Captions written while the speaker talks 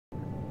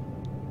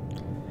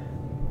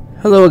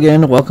Hello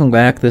again, welcome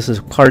back. This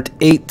is part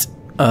 8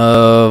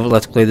 of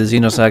Let's Play the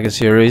Xenosaga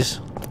series.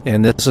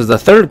 And this is the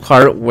third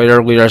part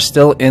where we are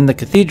still in the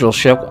Cathedral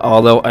Ship,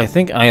 although I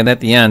think I am at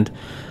the end.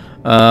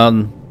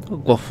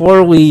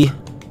 Before we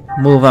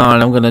move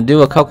on, I'm going to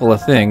do a couple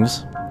of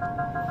things.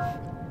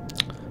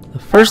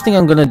 The first thing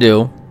I'm going to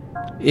do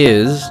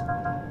is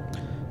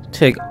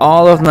take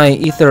all of my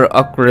ether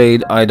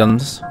upgrade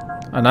items,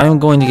 and I'm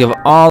going to give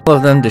all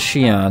of them to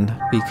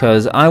Xian,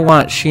 because I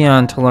want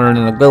Xian to learn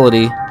an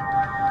ability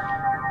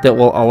that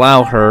will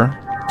allow her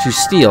to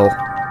steal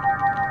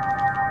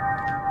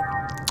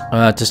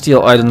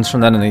items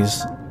from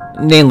enemies,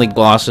 namely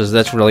glosses.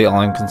 That's really all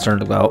I'm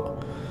concerned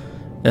about.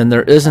 And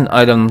there is an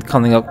item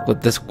coming up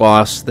with this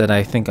gloss that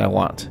I think I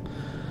want.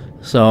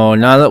 So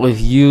now that we've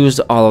used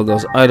all of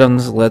those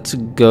items, let's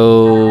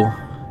go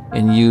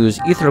and use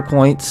ether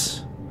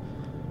points.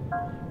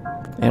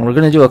 And we're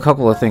going to do a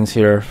couple of things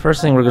here.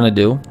 First thing we're going to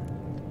do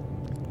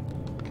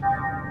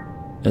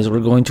is we're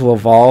going to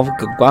evolve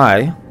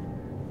Guy.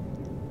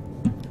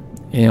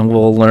 And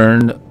we'll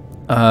learn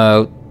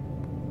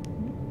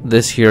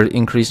this here,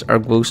 increase our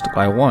boost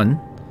by 1.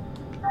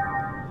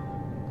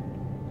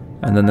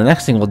 And then the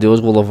next thing we'll do is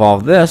we'll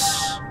evolve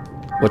this,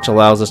 which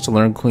allows us to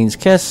learn Queen's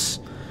Kiss.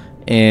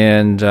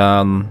 And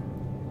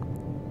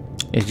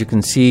as you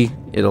can see,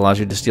 it allows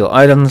you to steal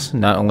items.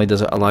 Not only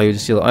does it allow you to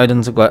steal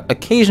items, but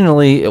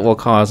occasionally it will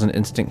cause an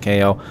instant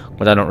KO,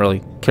 but I don't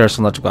really care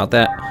so much about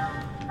that.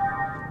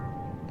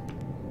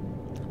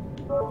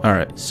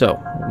 Alright, so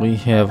we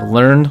have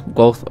learned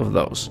both of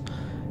those.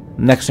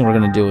 Next thing we're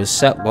going to do is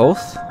set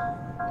both.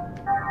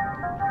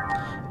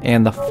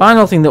 And the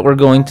final thing that we're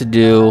going to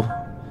do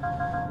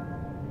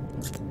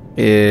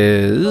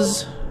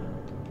is,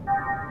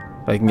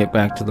 if I can get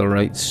back to the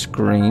right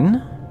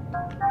screen,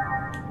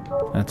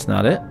 that's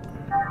not it.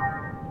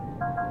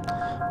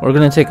 We're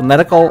going to take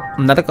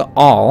Medica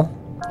All,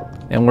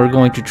 and we're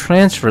going to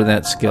transfer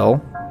that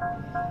skill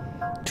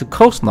to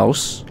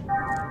KOS-MOS.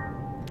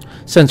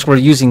 Since we're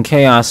using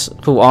Chaos,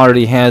 who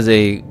already has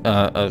a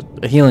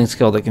healing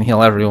skill that can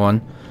heal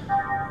everyone,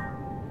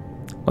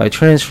 by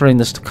transferring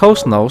this to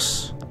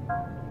KOS-MOS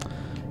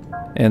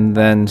and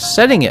then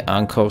setting it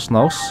on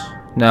KOS-MOS,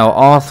 now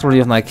all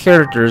 3 of my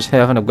characters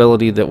have an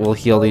ability that will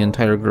heal the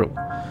entire group,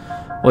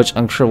 which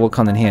I'm sure will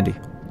come in handy.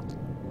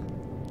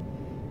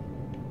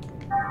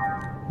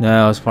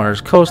 Now, as far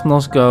as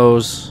KOS-MOS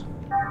goes,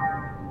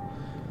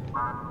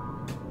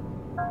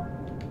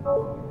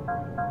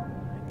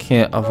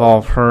 can't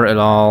evolve her at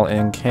all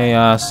in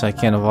Chaos. I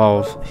can't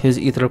evolve his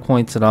ether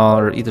points at all,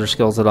 or ether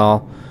skills at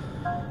all.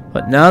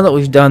 But now that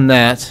we've done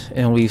that,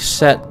 and we've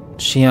set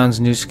Xian's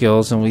new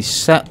skills, and we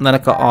set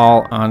Medica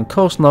All on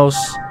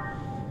KOS-MOS,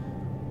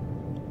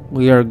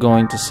 we are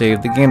going to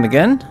save the game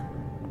again.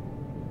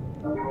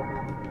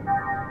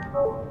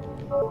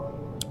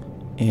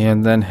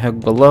 And then head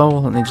below.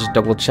 Let me just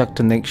double check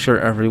to make sure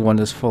everyone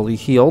is fully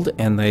healed,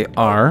 and they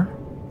are.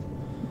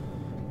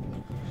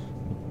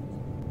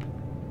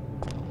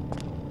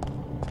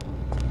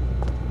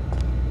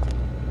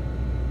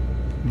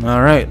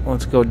 Alright,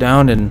 let's go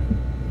down and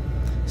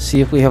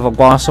see if we have a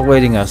boss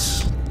awaiting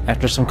us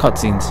after some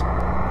cutscenes.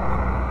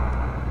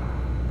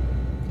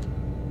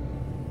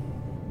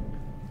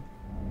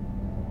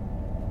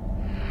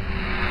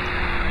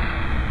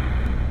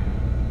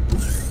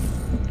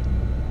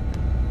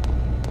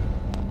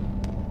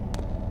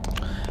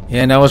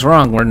 And I was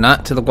wrong, we're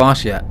not to the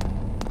boss yet.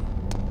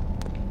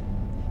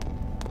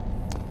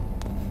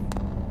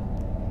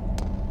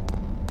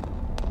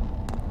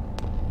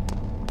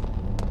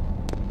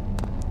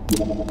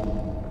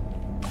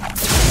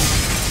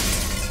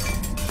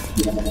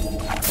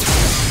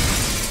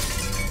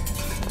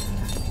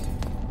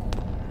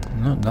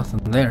 No, nothing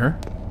there.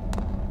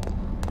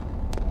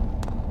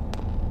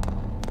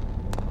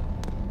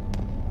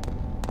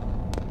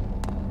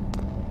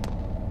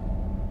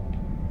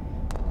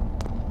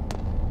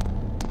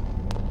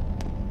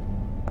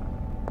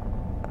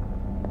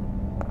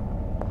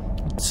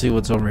 Let's see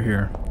what's over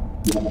here.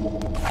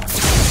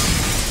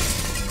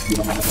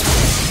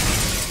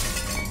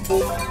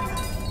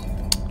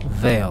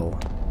 Veil.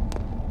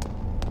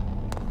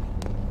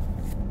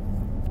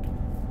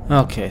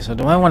 Okay, so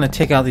do I want to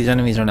take out these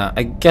enemies or not?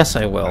 I guess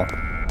I will.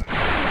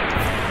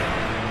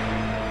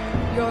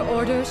 Your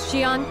orders,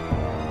 Xian?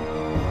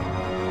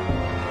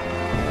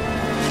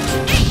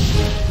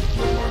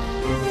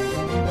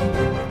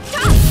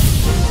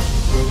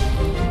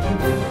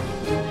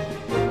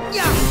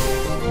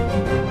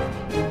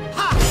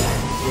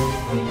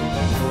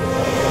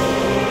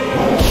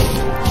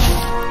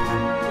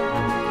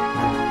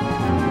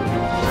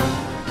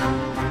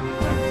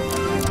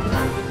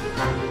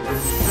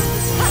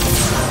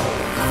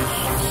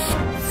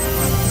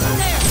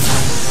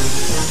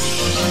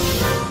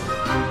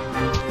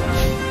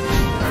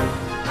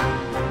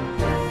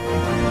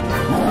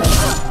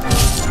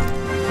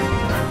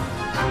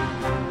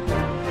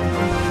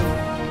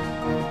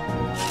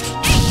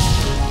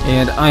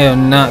 And I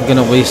am not going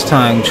to waste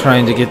time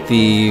trying to get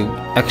the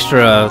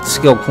extra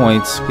skill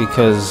points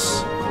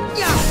because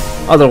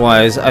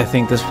Otherwise, I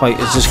think this fight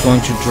is just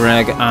going to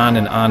drag on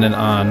and on and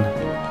on.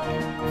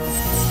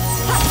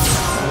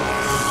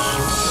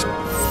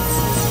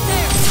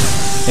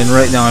 And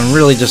right now, I'm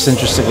really just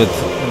interested with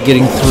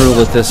getting through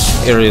with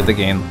this area of the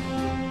game.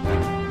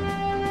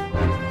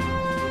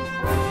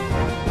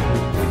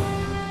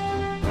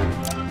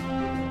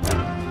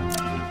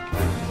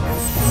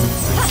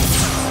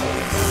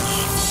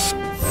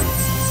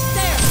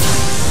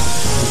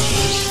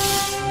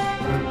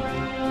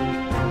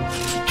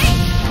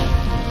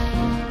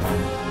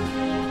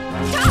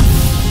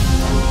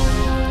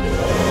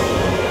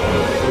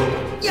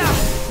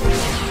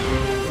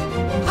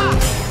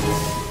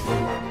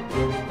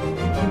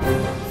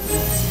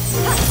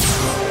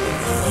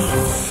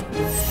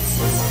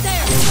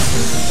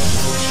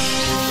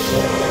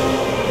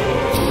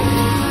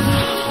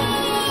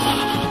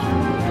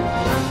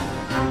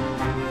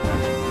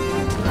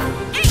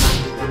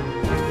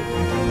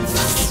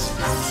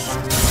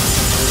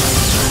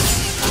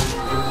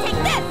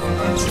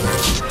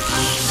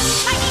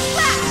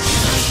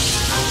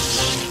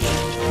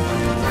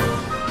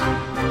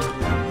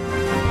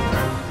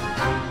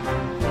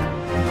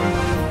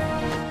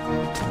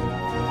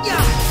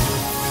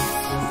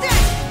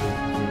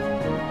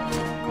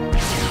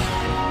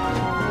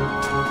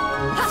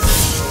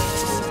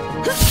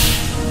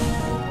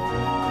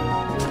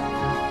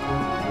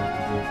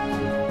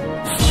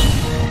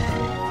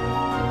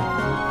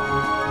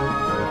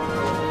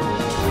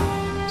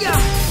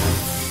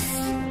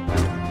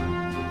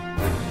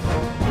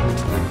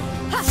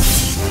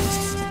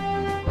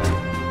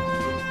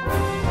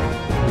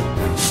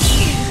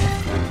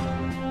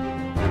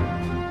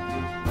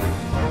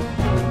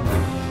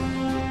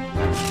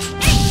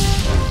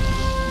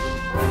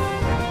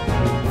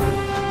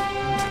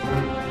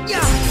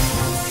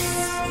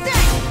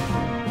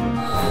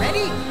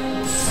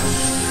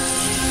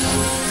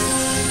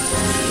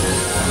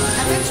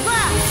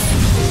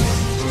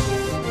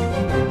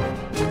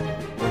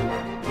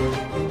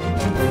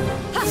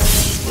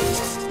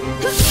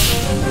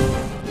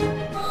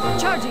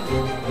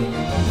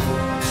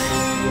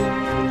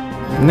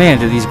 Man,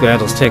 do these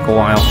battles take a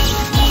while.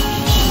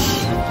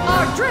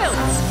 Our drills.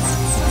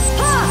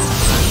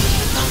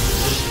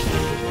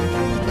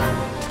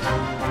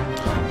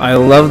 I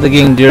love the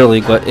game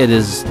dearly, but it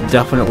is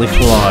definitely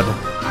flawed.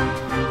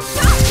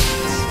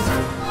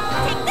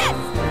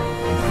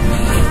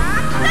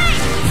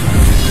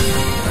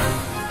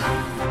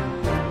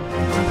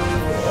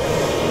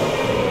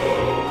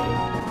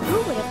 Who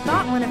would have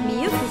thought one of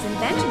Miyuki's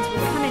inventions would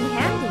come in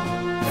handy?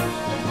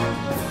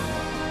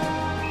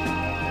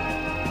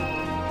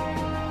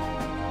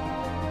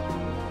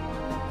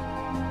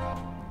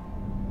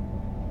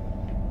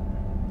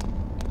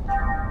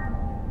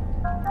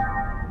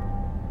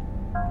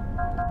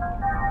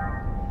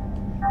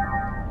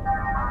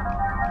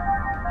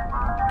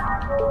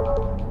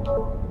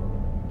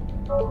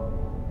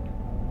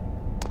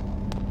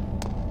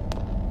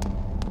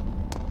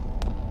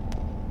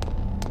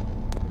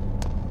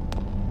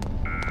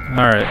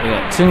 Alright, we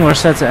got 2 more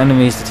sets of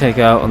enemies to take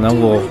out, and then Do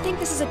you we'll really think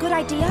this is a good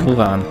idea? move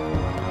on.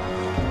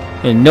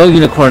 And no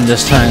unicorn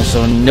this time,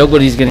 so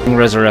nobody's getting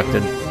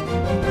resurrected.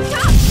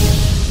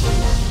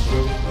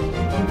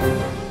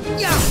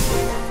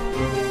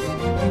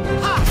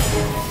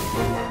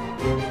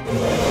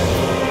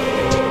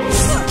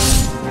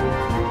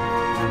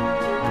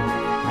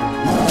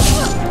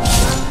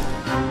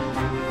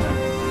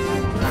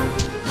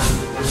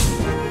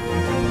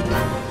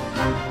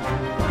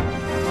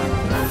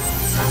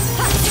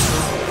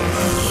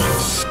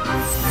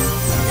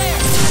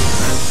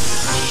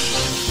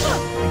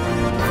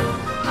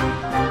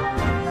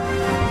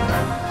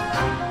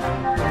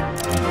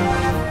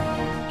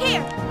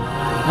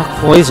 That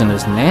poison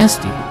is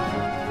nasty.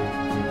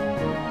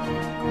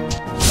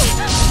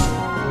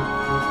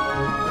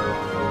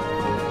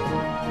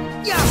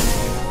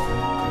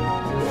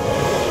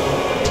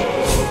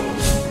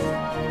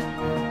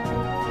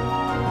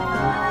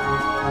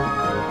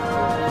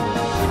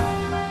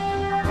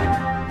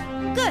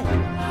 Good.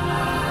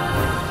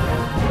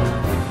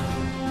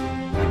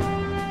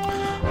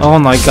 Oh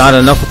my god,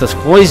 enough with this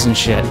poison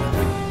shit.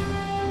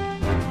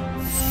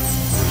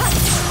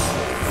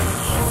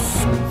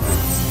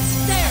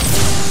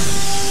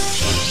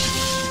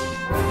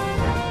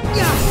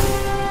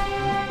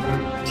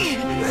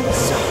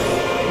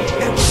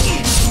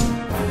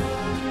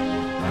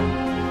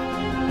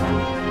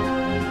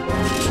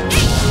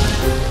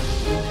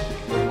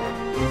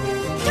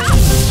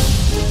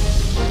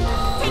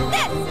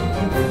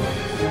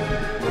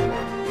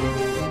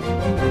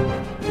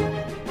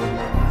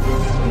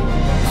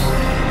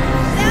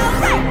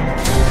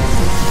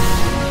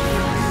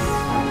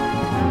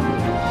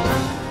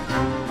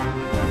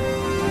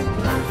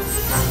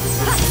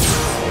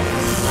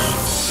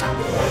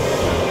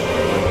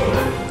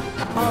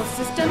 All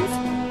systems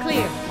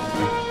clear.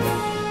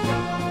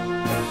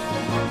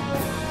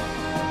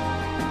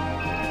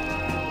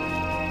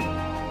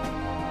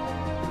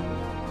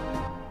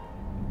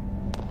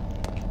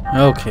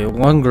 Okay,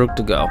 1 group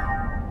to go.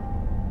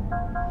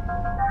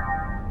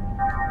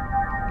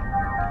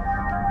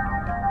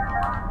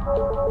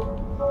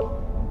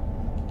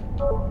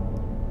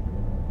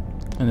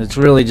 And it's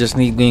really just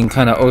me being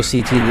kind of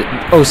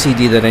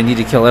OCD that I need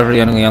to kill every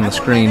enemy on the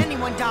screen,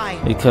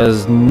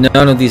 because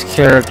none of these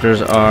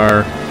characters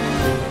are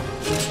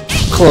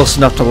close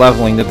enough to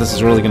leveling that this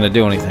is really going to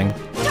do anything.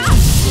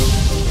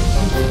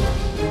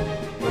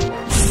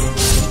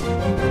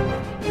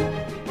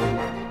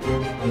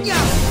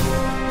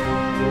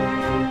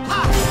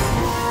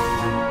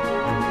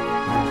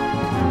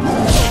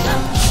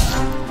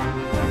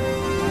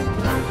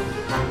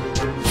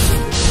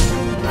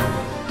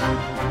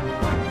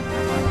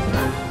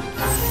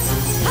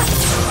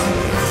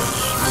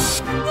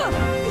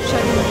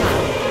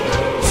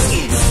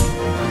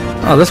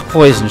 Oh, this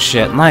poison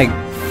shit, my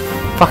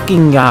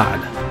fucking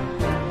god.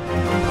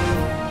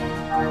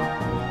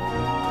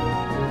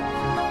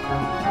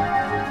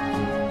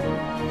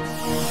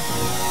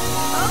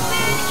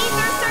 Open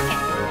ether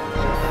circuit.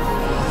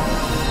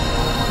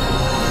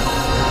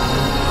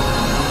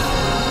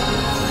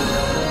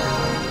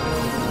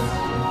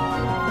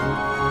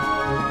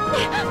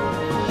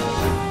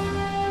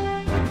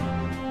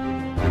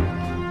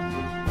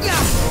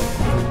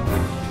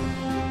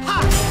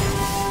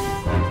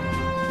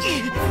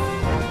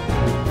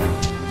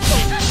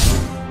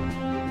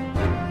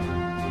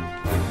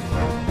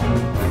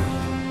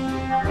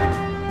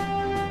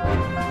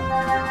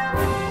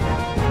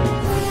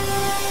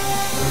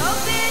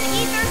 Open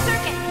ether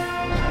circuit.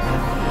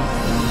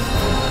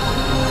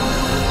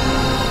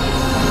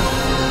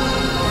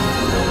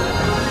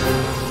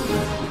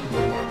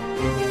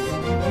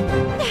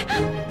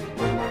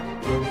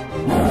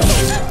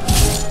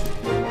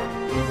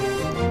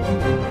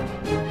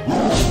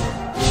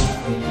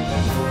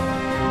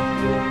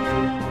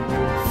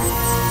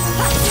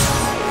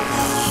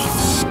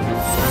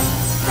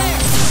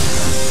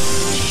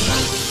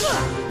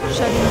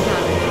 Shutting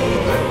down.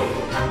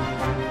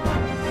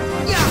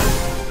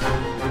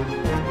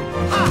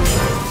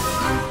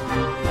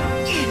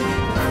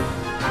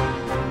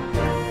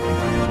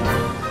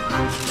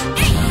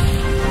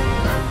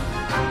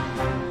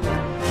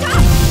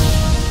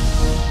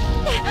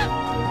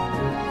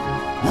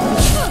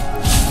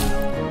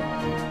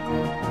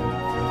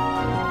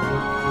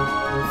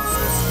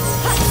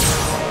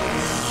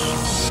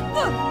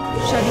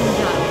 Shutting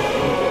down.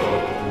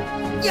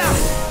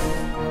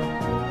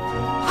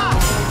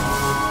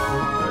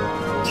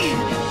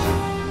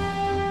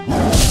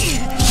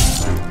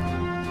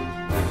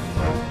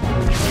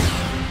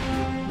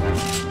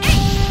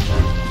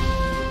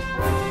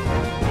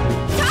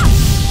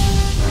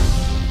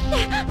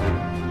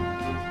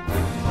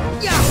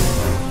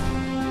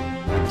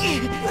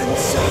 I'm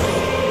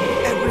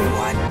sorry,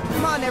 everyone.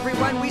 Come on,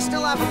 everyone. We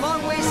still have a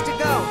long ways to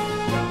go.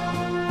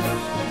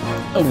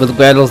 With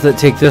battles that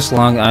take this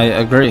long, I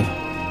agree.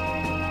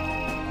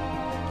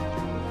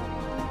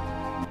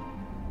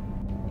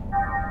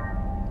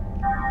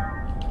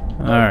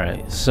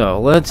 Alright, so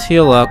let's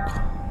heal up.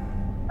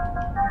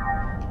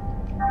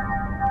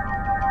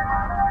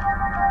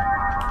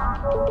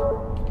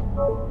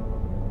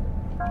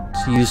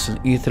 Let's use some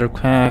ether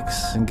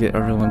packs and get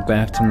everyone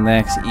back to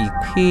max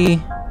EP.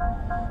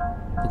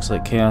 Looks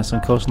like Chaos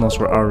and KOS-MOS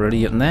were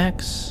already at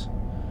max.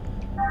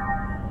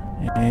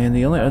 And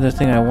the only other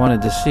thing I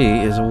wanted to see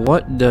is,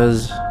 what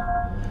does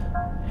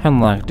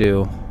Hemlock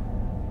do?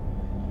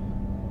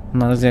 I'm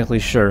not exactly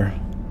sure.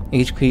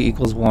 HP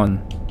equals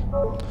 1.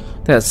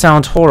 That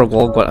sounds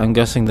horrible, but I'm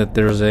guessing that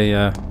there's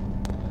a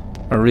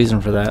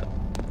reason for that.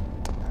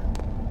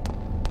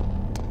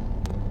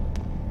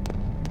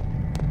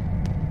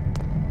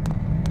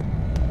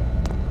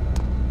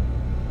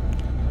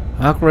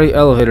 Operate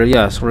elevator,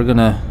 yes, we're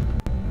gonna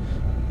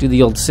do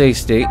the old save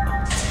state.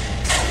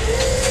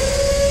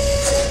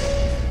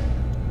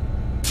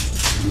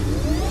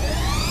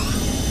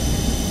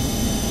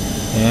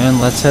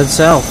 And let's head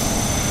south.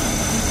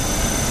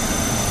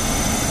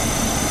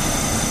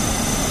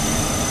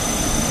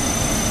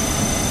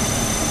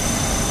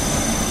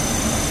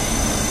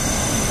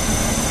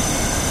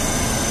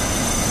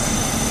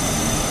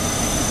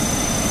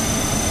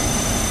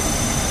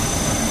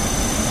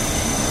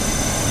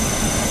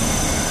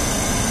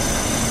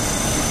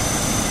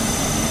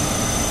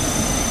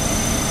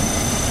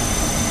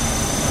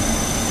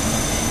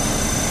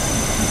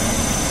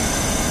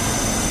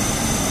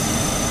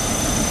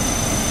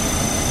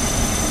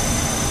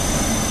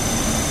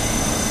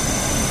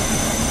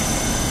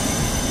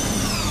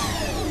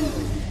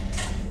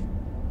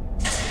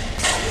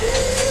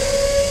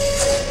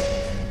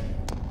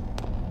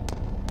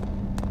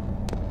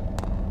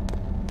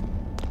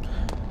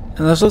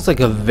 And this looks like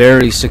a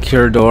very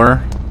secure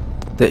door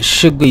that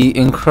should be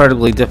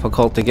incredibly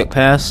difficult to get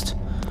past.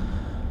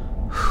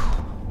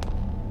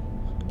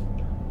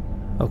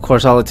 Of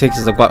course, all it takes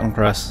is a button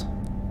press.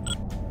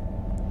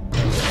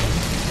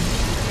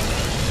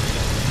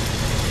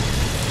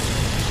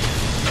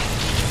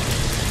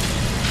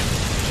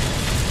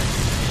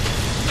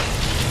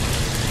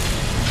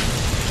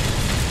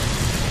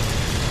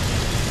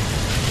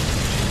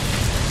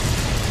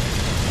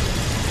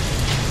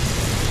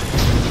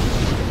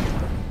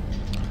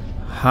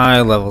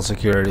 High level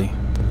security.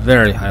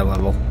 very high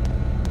level.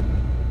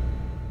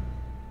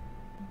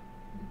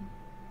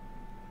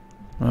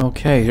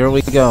 Okay, here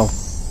we go.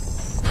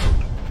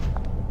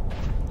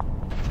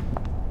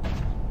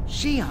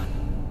 Shion,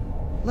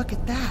 look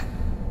at that.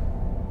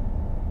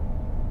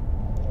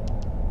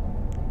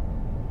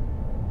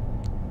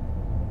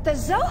 The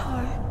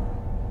Zohar?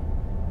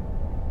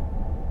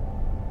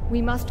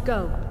 We must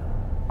go.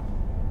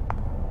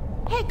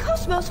 Hey,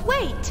 KOS-MOS,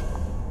 wait!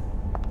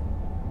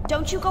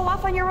 Don't you go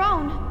off on your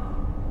own.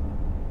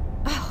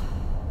 Oh,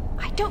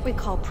 I don't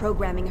recall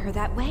programming her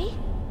that way.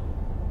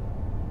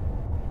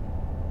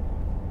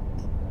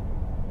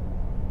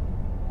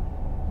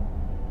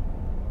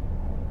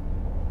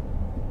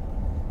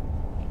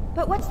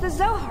 But what's the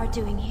Zohar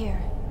doing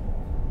here?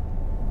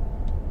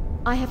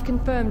 I have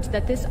confirmed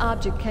that this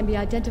object can be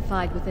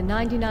identified with a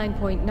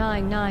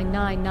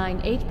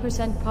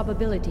 99.99998%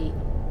 probability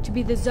to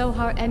be the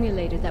Zohar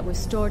emulator that was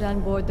stored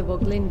on board the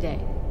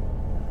Woglinde.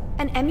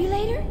 An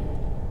emulator?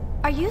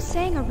 Are you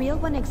saying a real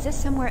one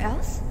exists somewhere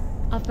else?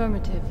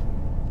 Affirmative.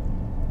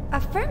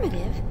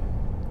 Affirmative?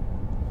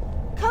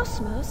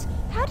 KOS-MOS,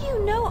 how do you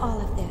know all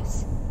of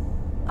this?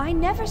 I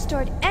never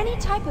stored any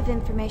type of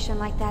information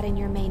like that in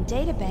your main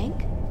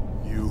databank.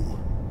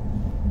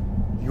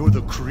 You're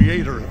the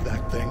creator of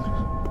that thing.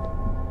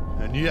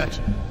 And yet,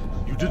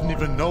 you didn't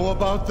even know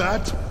about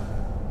that?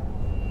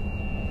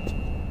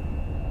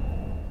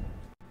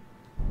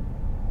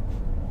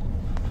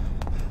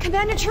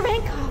 Commander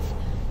Cherenkov!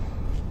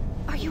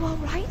 Are you all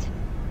right?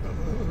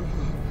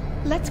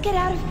 Let's get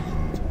out of here.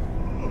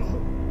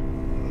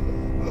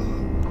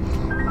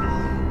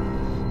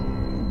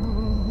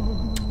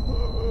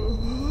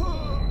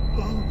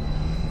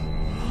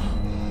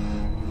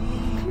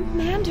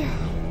 Commander,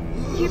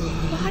 your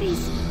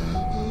body's...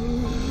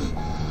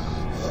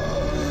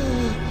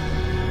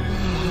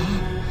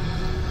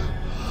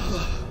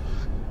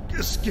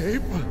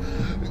 Escape?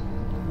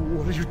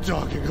 What are you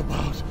talking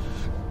about?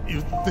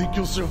 You think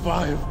you'll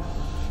survive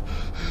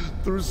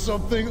through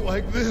something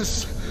like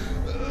this?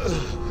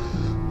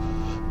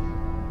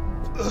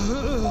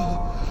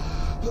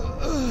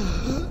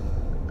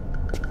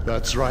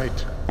 That's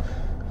right.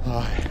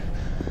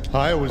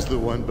 I was the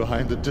one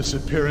behind the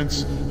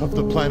disappearance of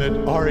the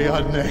planet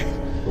Ariadne.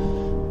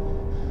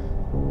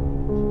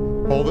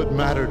 All that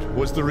mattered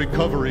was the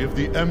recovery of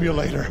the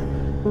emulator.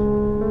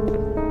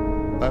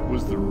 That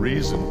was the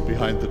reason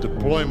behind the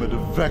deployment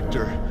of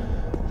Vector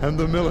and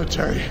the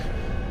military.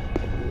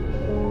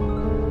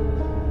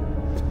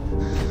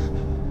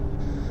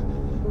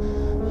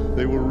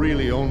 They were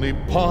really only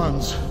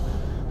pawns.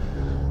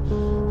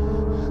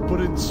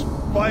 But in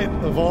spite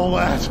of all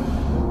that,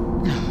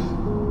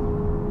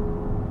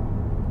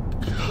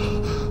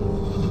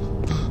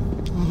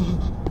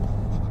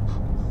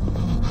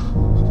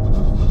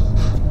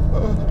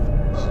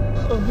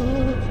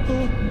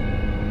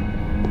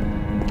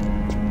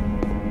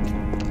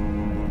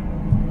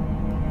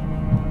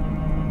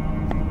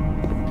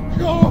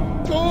 Go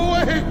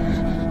away!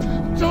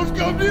 Don't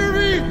come near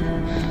me!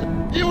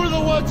 You were the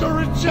ones who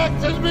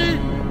rejected me!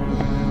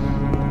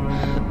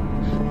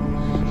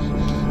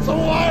 So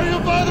why are you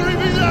bothering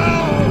me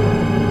now?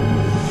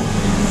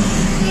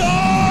 No!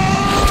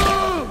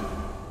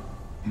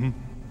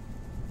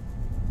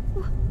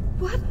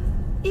 What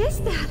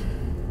is that?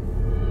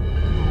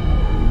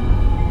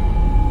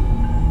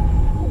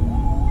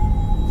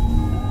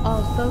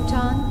 All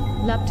photon,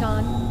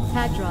 lepton,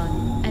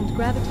 hadron, and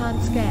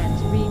graviton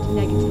scans read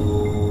negative.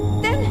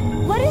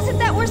 Then, what is it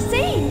that we're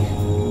seeing?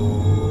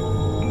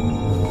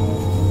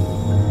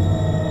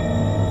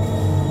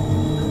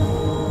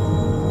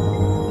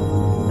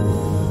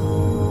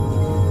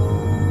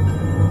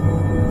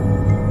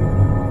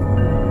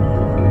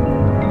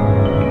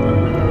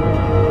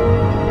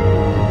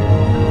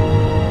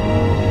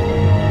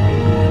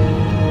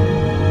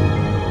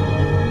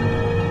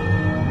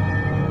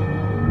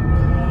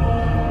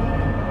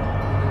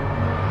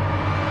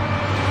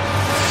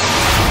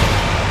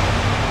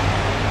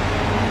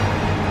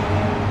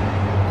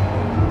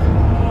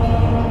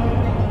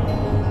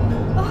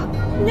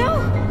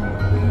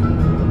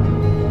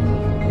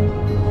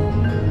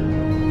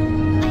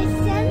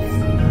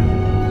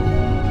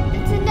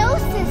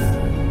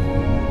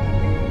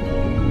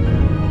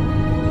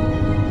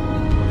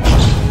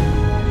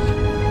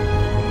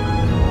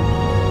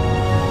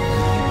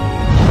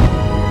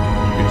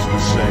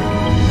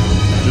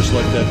 Just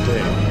like that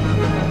day.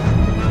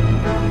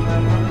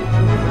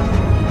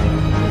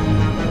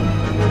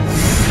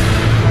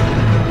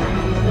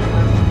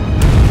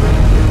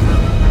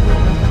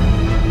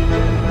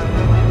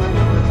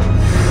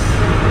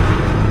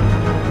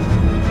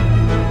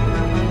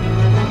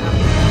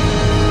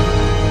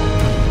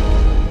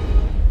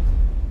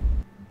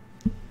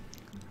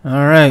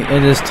 Alright,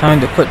 it is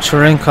time to put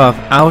Cherenkov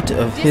out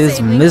of his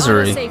Disabling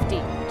misery. auto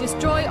safety.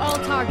 Destroy all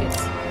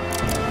targets.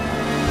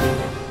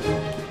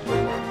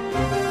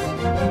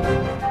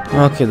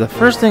 Okay, the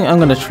first thing I'm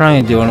gonna try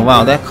and do, and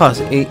wow, that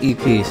costs 8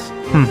 EPs.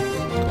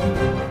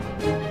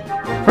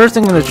 First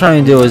thing I'm gonna try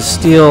and do is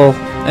steal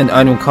an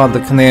item called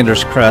the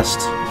Commander's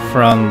Crest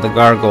from the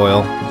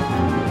Gargoyle.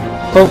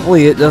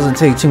 Hopefully it doesn't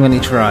take too many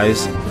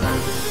tries. Open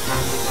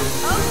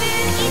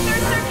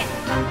ether circuit.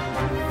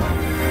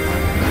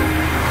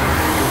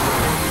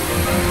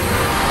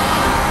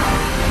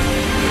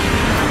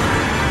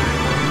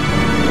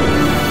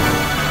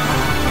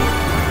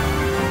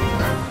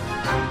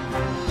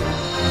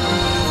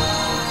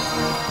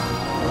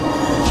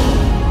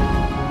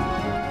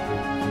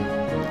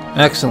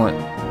 Excellent.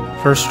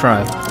 First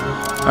try.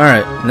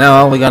 Alright, now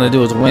all we gotta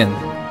do is win.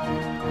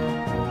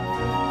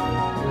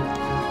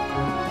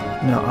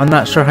 Now, I'm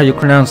not sure how you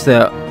pronounce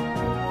that.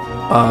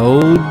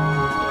 Oudugog?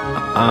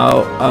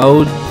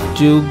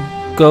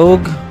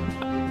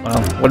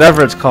 Well,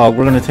 whatever it's called,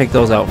 we're gonna take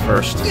those out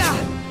first.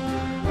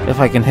 If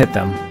I can hit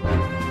them.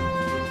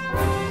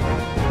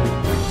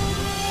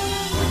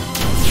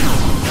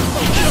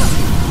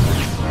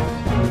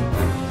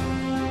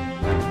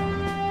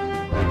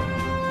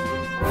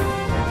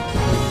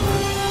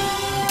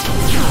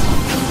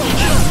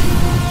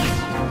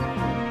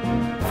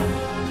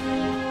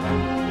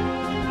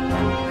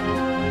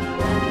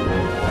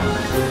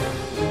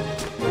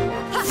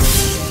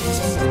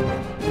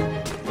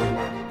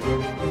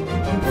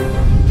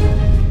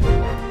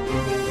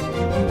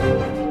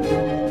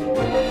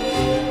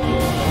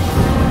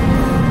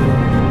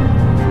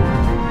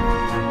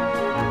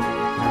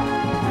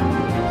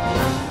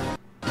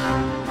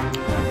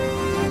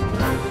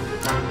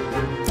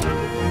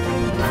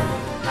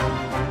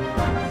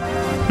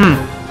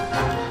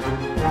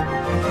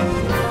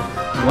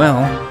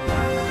 Well,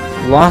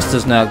 Lost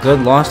is not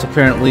good. Lost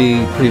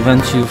apparently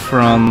prevents you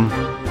from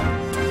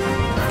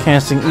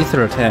casting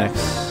ether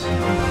attacks.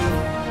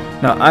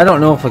 Now, I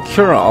don't know if a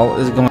cure-all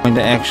is going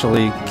to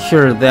actually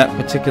cure that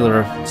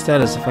particular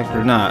status effect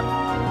or not.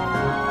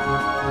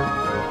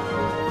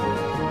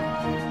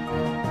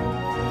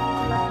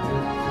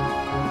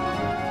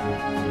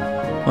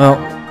 Well,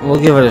 we'll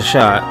give it a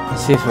shot and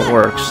see if it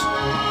works.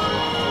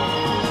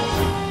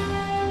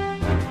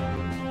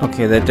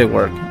 Okay, that did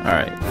work.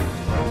 Alright.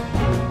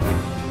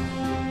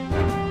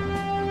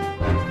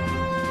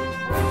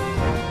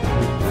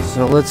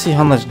 So let's see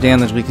how much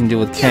damage we can do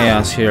with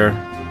Chaos here.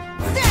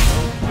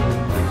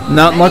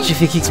 Not much if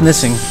he keeps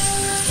missing.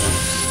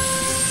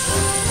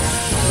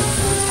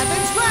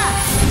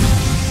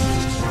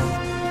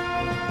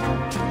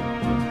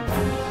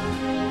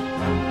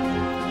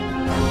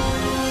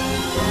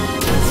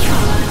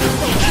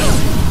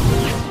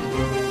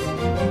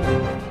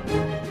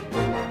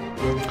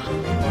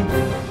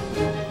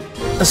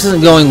 This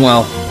isn't going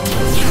well.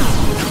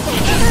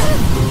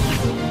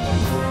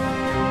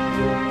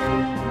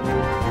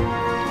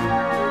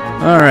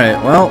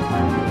 Alright, well,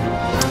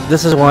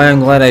 this is why I'm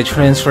glad I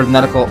transferred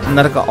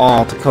Medica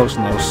All to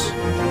KOS-MOS.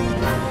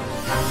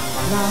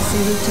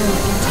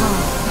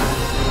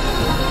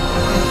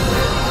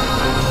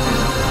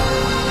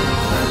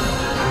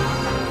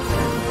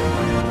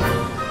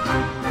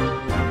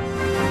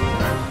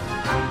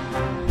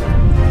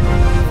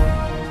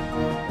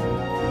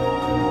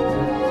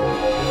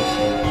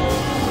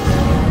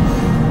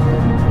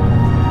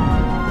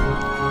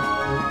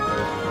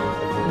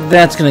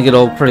 That's gonna get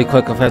old pretty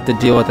quick if I have to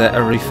deal with that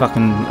every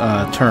fucking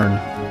turn.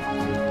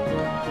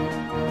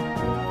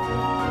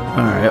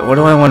 Alright, what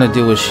do I want to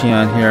do with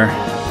Xion here?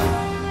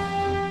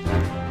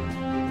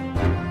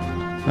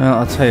 Well,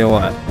 I'll tell you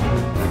what.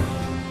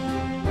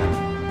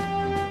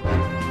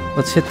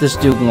 Let's hit this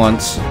dude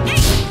once.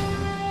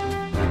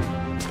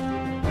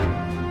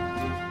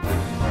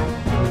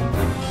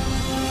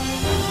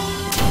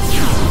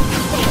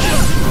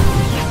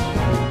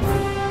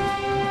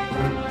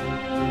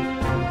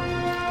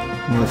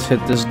 Let's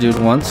hit this dude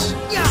once.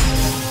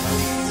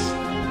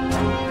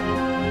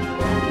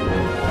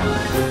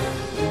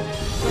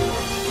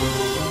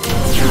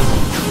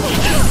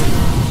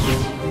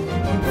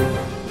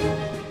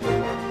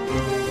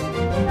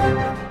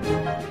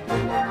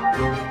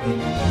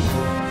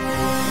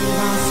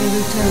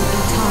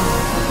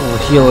 We'll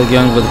heal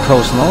again with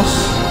KOS-MOS.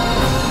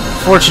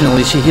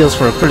 Fortunately, she heals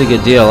for a pretty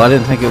good deal. I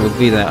didn't think it would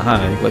be that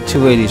high, but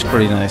 280 is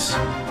pretty nice.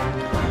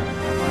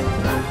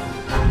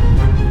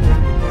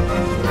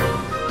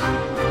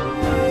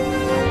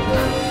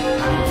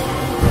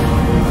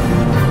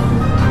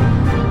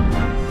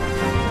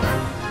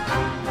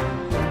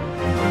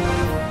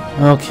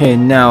 Okay,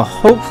 now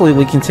hopefully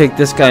we can take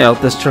this guy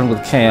out this turn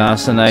with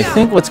Chaos, and I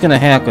think what's going to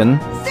happen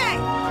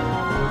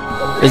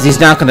is he's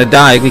not going to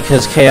die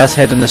because Chaos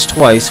had him this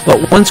twice,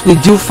 but once we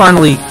do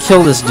finally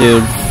kill this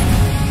dude,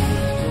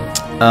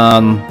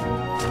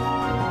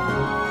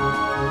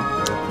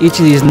 each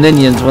of these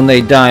minions, when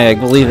they die, I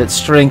believe it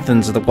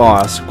strengthens the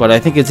boss, but I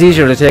think it's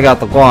easier to take out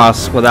the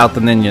boss without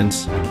the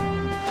minions,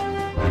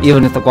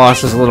 even if the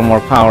boss is a little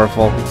more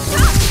powerful.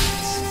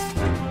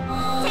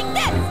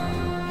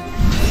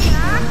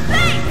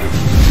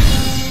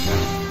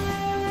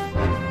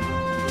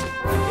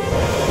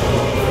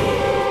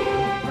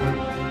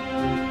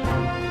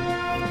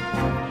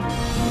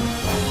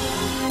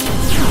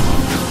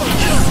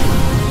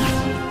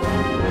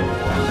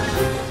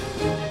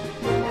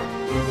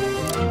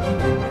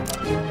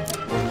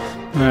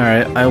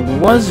 Alright, I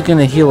I was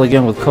gonna heal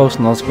again with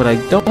KOS-MOS, but I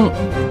don't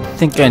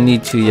think I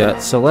need to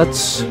yet. So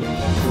let's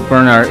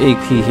burn our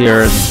AP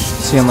here and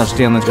see how much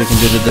damage we can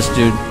do to this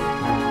dude.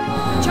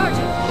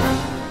 Charging.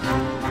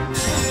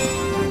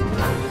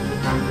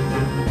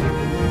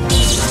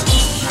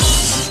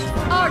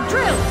 Our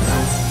drill.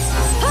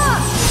 Ha!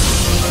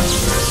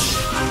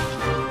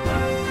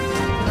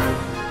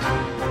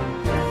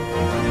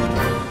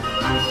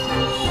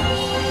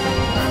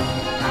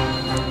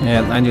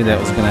 Yeah, I knew that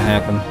was gonna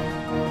happen.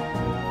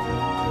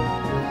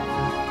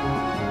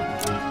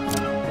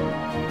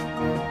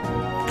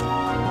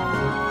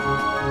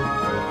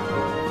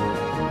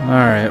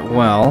 Alright,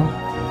 well.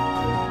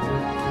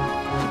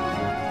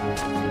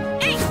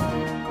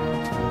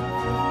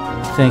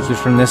 Thank you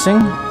for missing.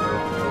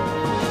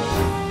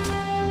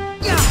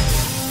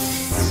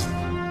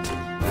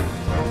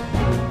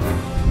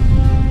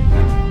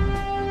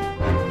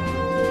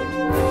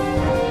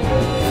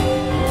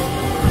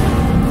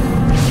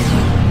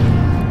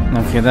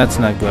 Okay, that's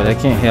not good. I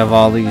can't have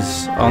all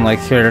my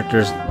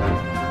characters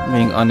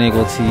being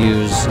unable to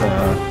use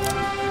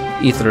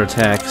ether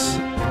attacks.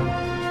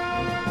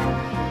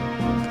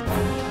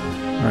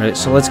 Alright,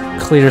 so let's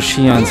clear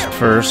Shion's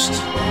first.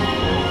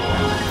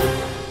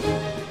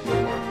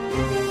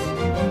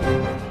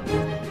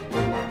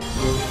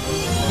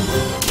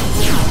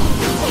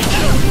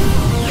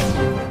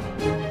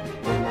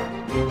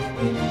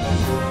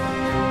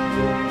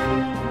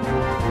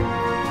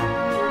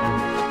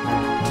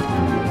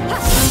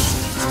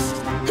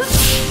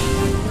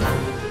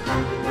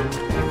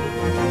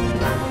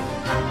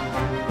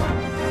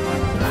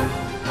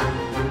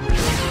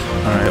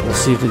 Alright, we'll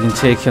see if we can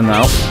take him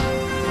out.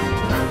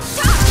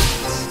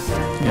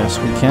 Yes,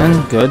 we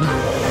can. Good.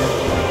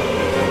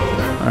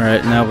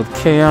 Alright, now with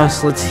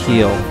Chaos, let's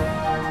heal.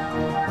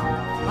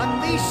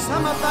 Unleash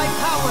some of thy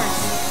powers!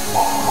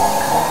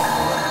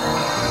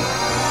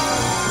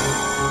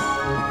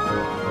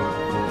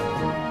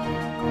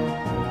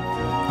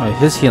 Oh,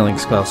 his healing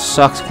spell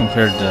sucks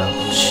compared to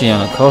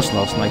Shion and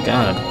KOS-MOS, my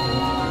god.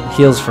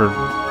 Heals for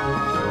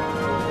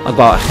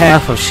about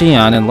half of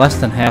Shion and less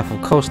than half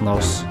of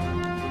KOS-MOS.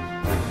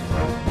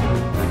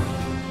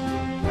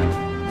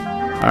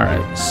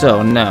 Alright,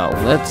 so now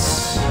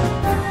let's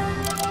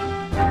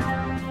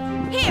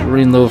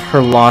remove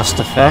her lost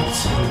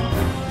effect.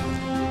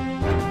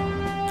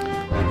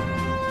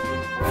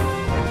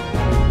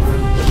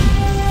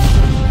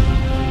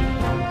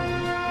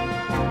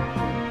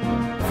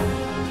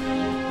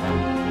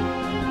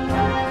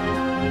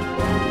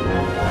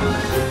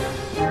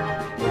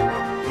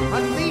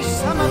 Unleash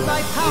some of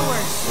thy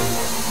powers!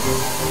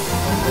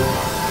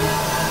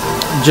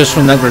 Just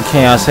remember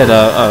Chaos had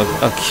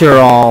a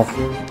cure-all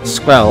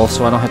spell,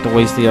 so I don't have to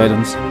waste the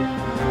items.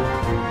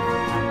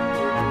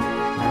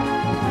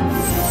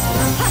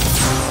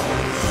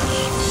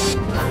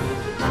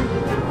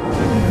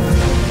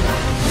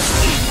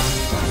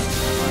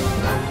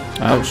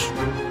 Ouch.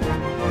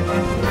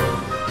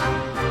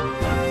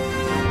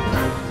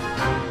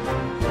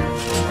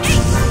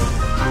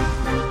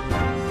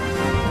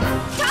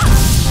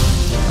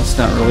 That's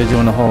not really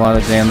doing a whole lot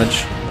of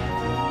damage.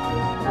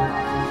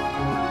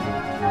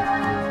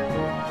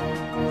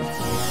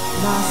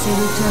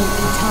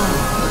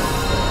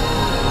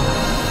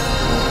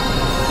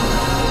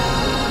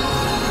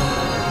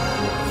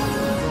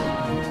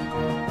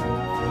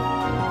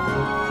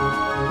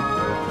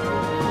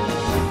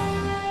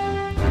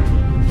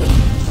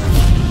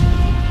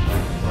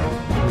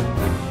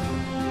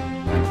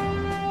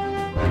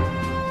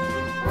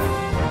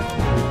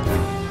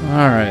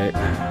 Alright.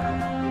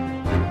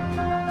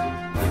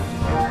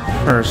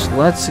 First,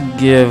 let's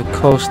give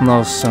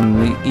KOS-MOS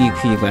some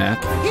EP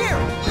back. Here!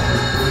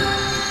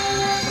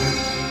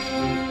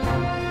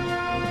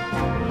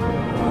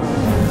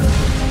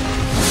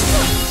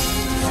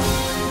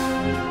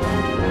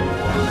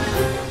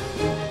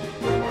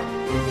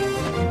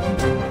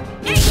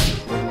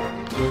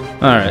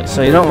 Alright,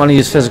 so you don't want to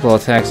use physical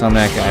attacks on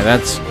that guy,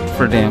 that's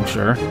for damn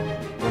sure.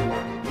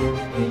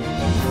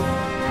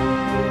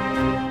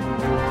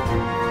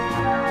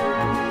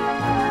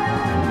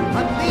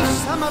 Unleash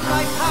some of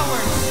thy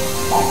powers!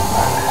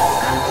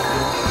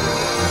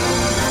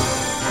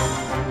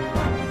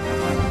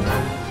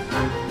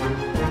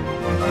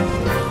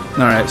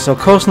 Alright, so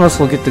KOS-MOS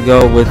will get to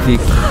go with the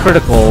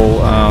critical,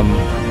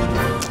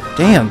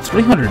 damn,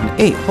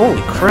 308,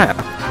 holy crap.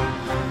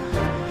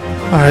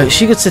 Alright,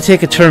 she gets to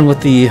take a turn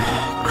with the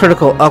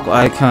critical up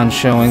icon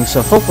showing,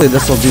 so hopefully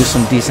this will do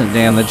some decent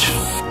damage.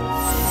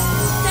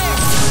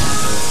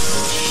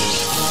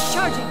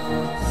 Charging.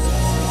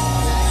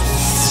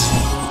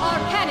 Our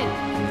cannon.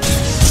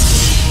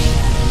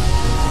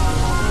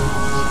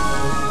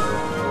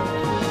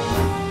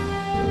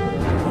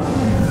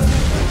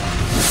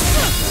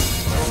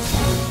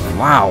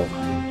 Wow.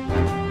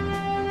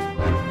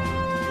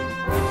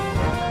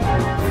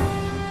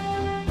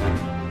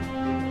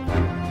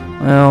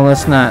 Well,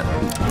 let's not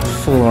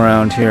fool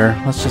around here.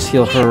 Let's just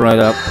heal her right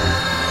up.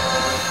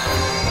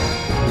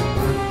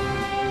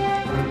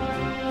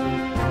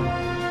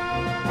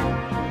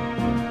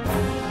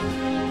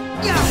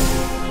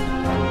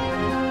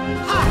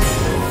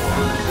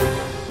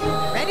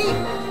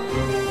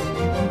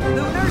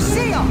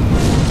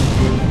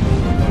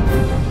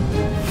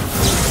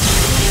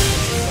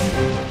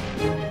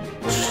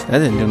 That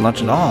didn't do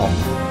much at all.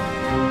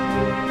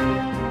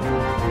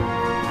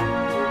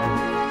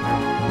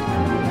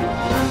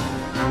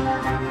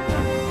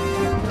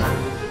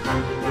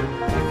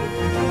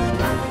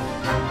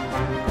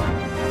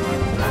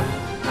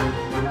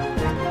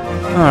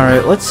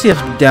 Alright, let's see if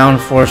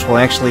downforce will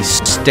actually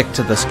stick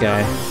to this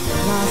guy.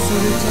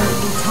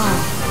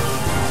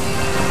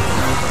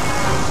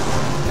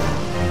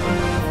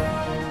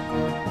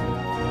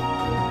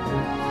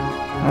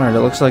 Alright,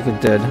 it looks like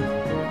it did.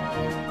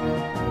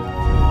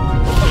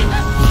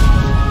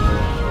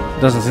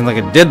 Doesn't seem like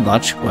it did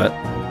much, but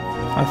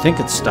I think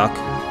it's stuck.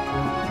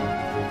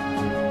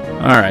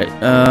 Alright,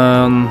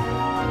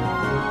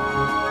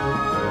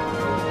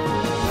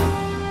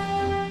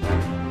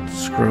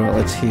 screw it,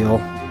 let's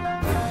heal.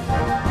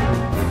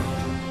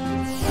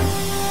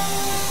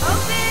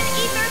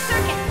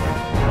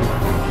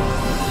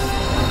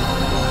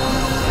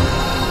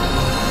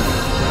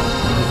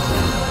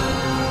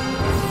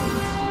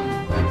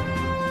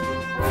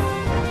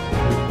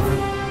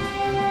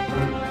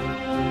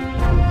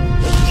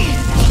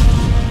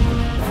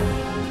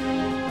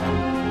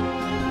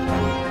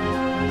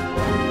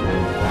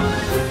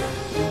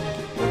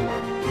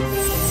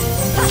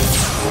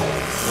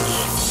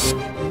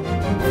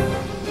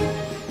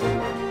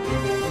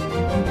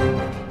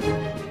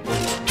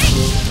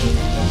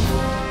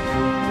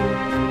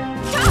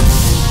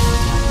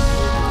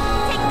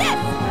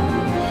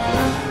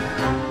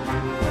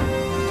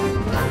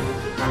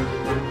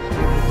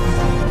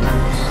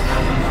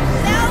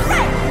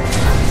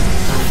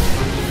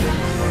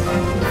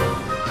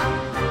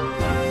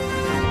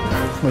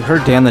 Her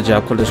damage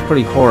output is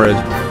pretty horrid.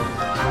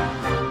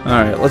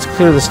 Alright, let's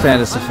clear the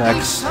status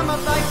effects. Some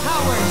of thy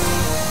powers.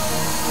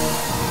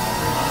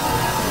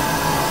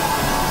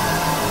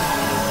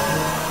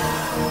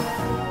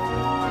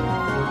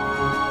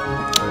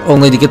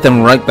 Only to get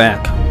them right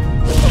back.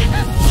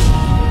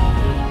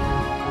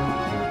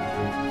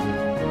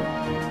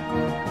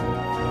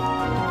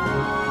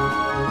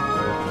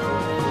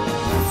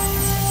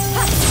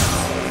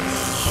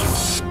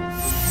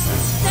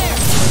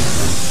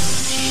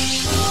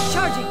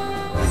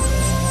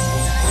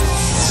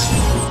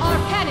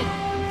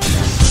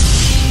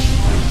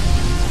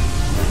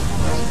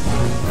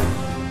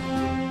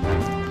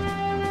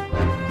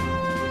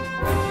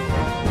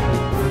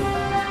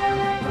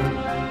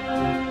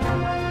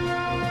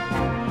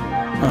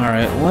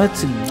 Alright,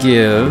 let's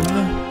give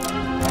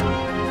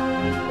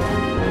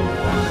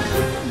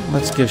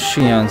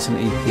Xion some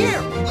EP.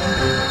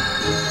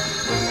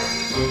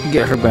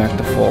 Get her back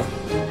to full.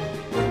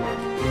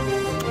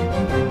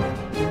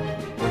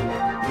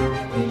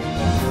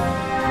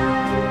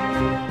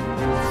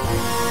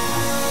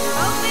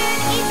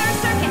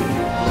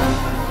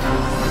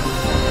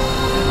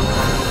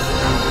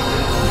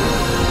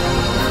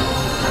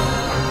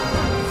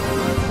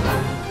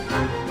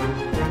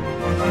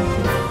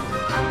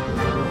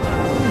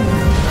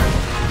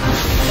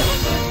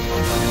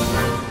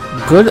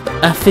 Good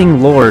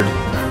effing lord.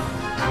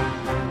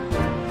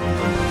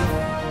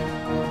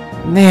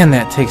 Man,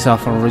 that takes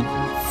off a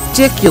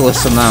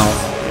ridiculous amount.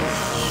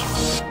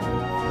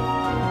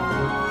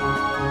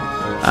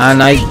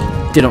 And I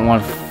didn't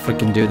want to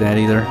freaking do that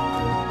either.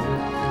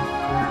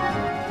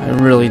 I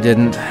really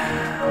didn't.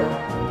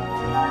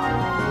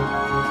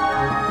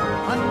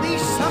 Unleash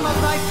some of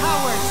thy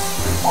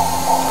powers.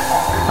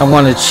 I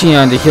wanted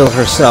Xion to heal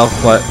herself,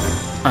 but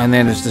I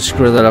managed to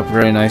screw that up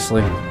very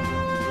nicely.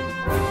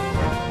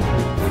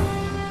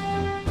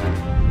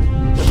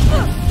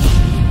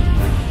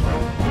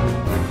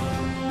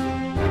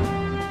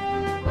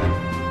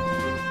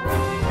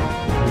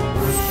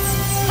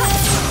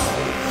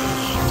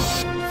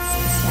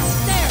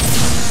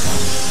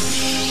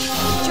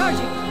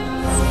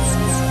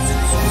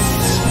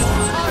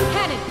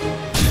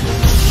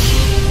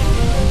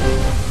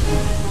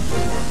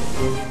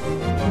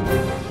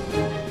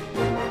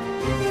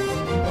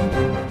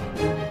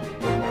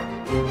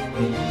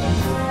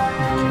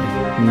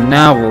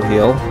 Now we'll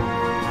heal.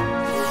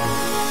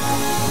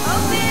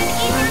 Open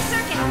ether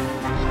circuit.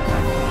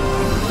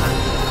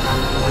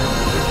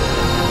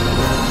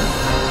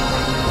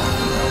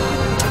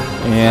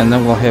 And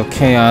then we'll have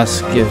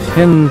Chaos give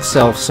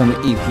himself some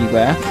EP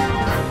back.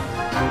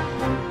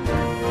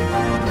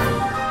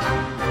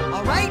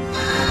 Alright.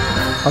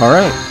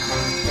 Alright.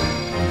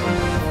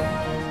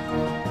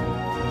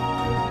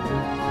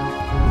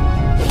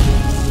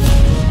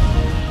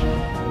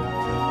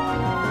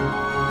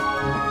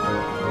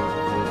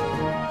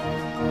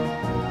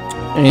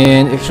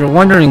 And if you're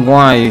wondering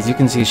why, as you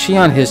can see,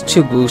 Xion has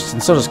 2 boosts,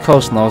 and so does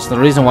KOS-MOS. The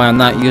reason why I'm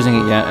not using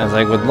it yet is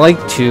I would like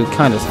to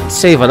kind of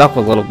save it up a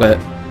little bit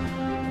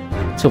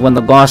to when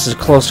the boss is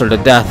closer to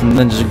death, and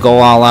then just go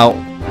all out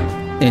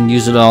and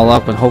use it all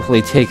up and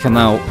hopefully take him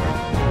out.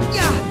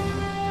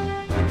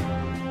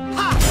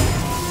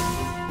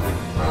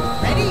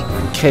 Ready?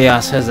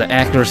 Chaos has the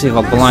accuracy of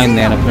a blind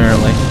man,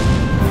 apparently.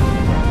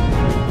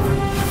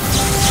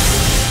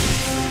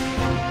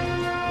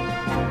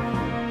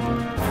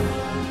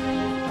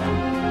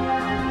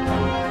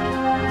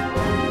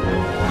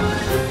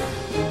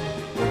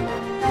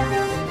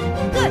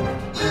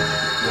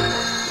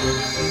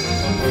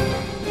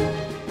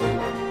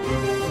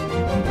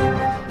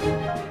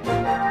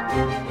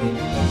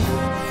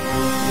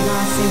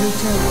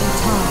 Lacereto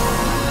Itar.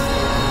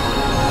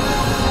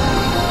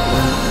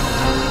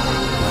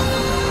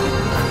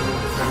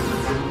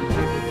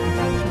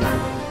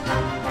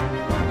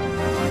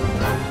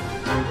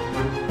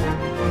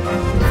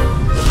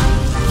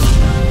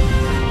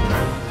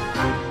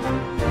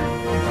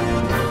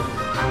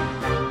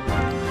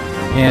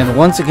 And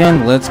once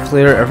again, let's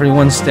clear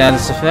everyone's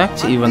status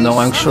effect, even though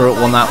I'm sure it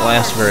will not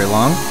last very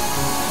long.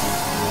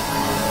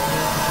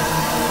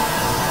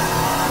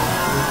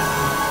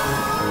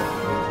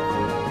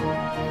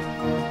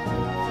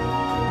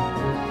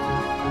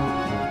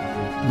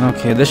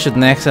 Okay, this should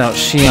max out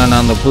Xion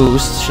on the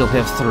boost. She'll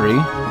have 3.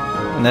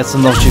 And that's the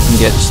most you can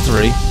get, is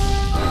 3.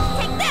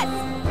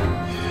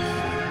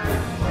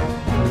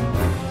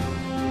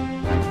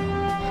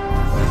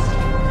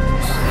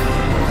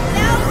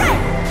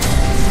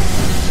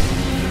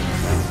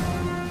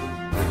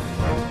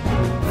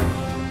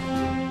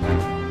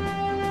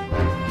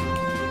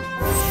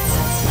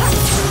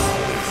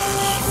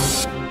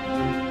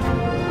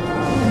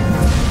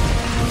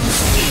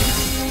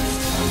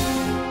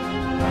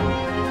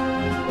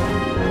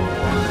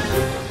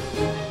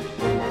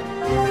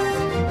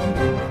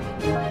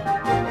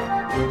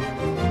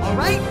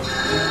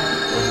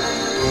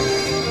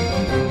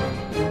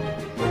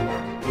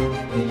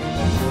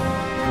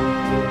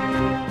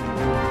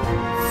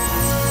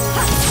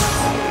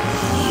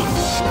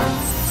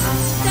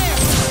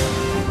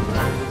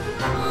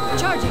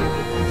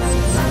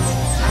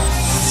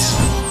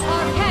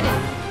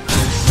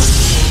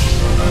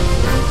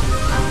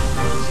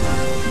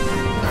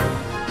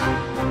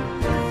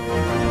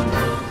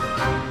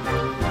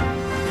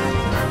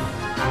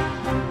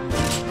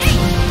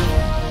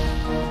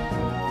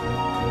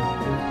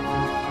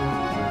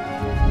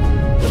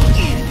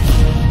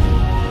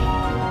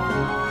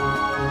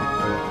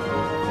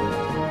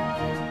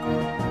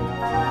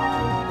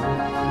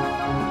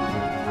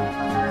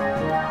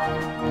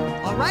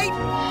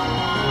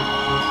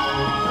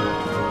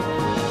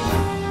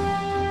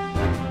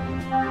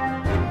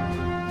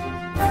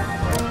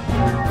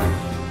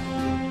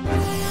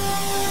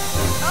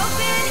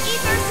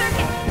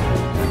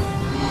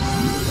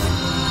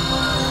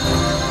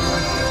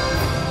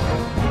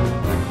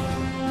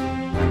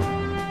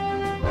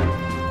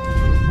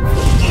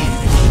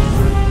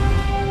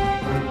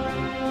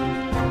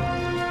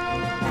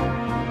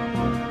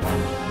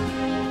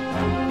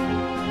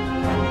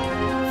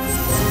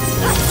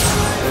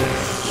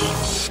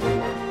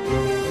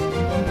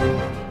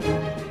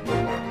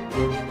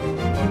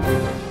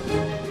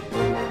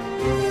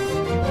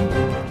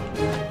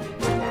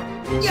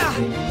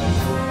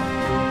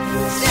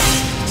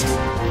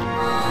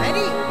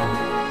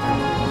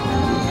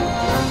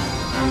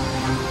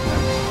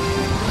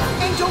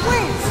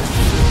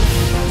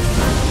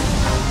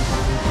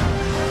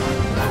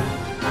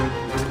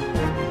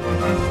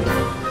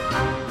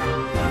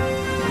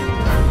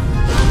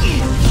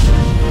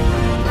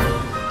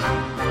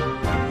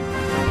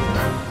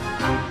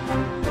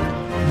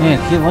 Man,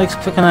 he likes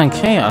clicking on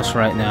chaos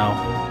right now.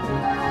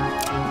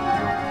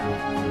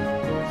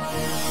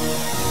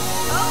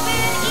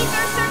 Open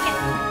ether circuit.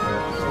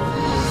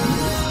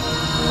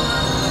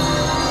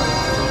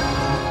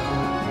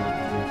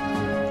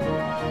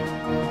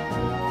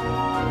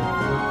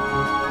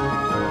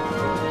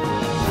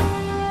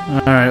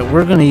 Alright,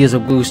 we're gonna use a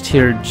boost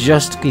here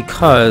just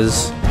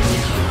because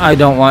I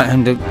don't want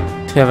him to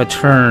have a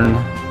turn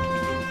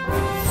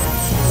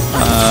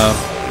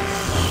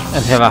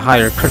and have a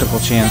higher critical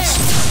chance.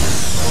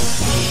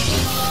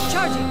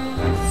 Charging.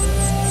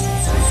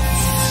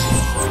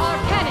 Our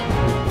cannon.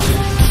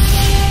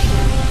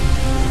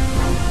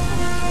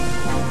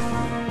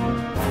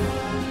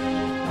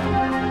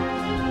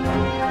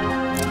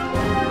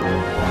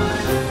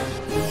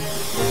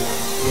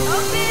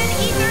 Open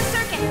ether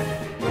circuit.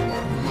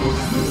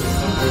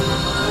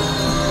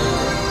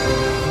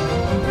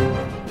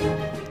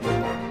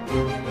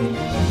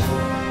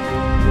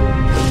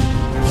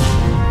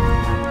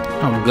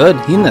 Oh, good.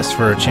 He missed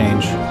for a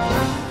change.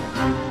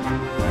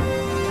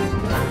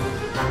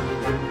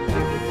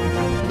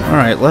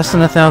 Alright, less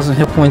than 1,000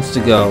 hit points to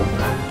go.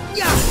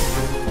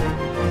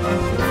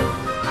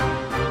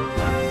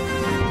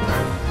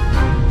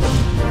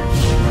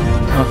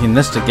 Oh, he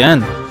missed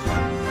again.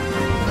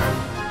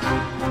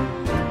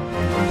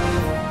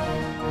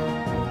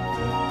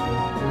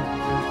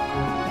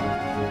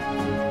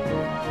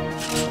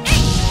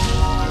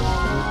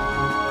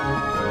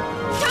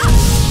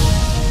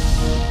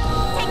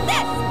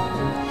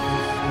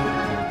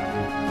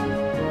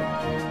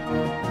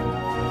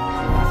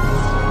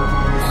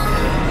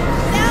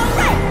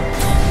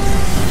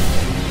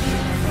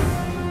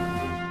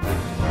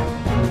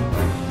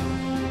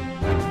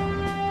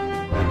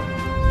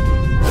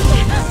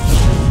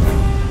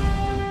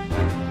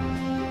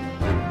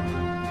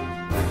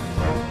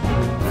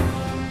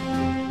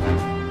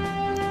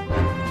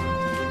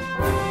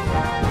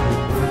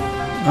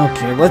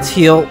 Okay, let's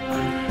heal. Lacereto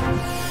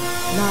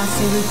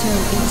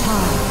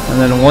Itar.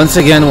 And then once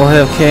again we'll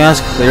have Chaos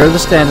clear the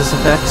status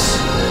effects.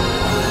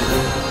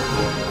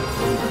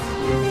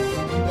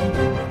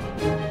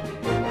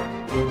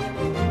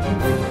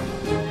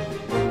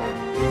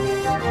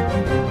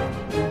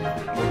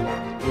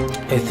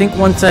 think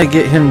once I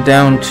get him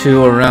down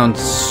to around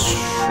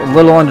a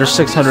little under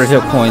 600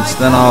 hit points,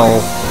 then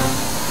I'll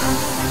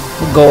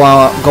go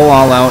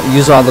all out,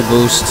 use all the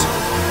boost,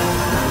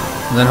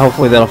 and then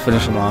hopefully that'll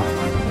finish him off.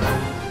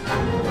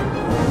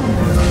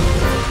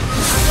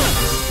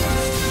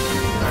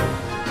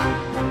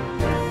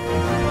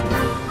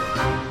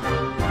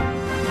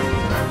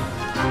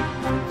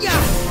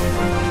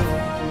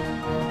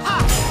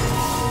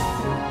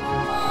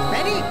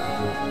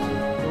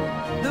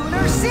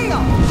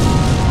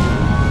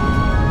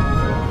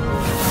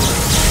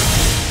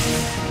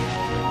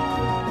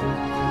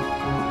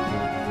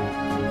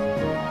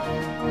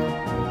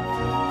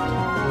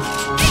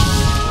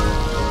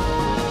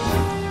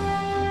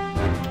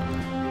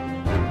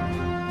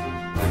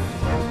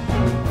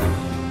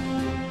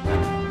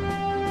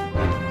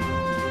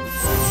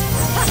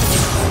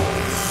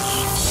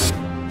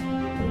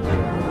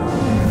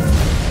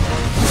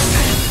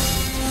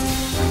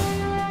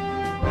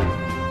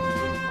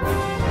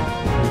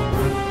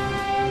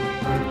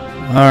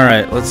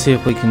 Alright, let's see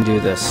if we can do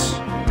this.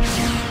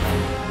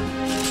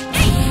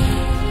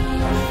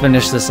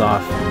 Finish this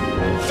off.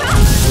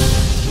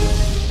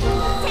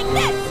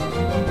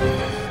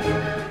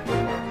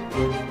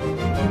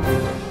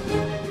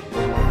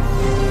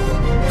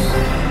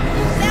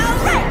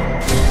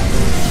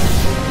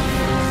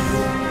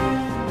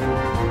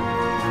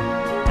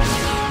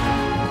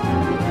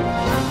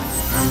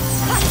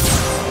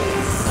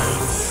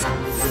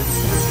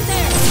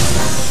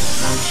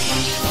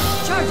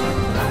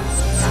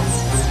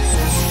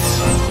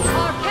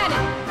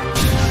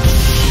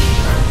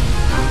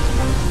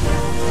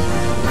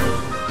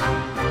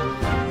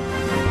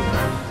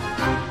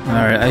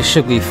 Alright, I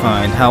should be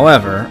fine.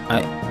 However,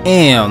 I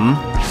am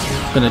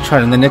going to try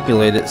to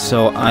manipulate it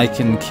so I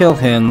can kill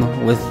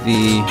him with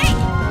the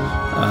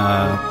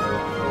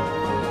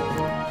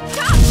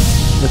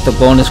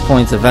bonus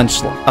points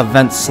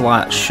event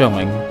slot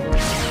showing.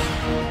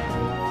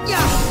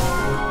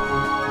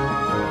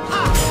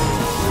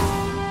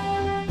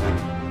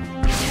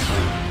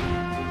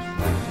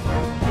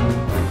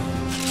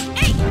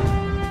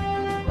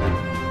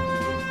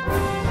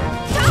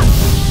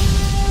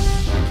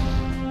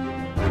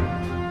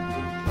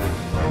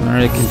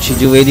 Alright, can she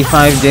do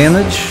 85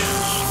 damage?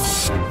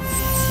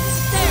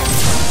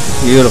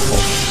 Beautiful.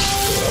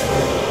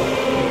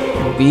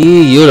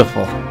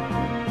 Beautiful.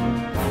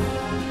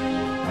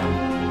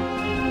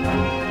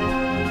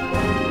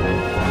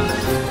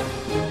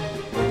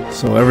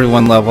 So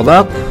everyone leveled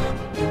up.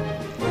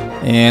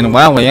 And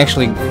wow, we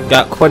actually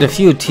got quite a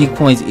few T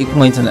points, E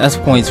points, and S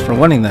points for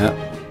winning that.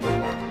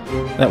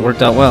 That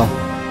worked out well.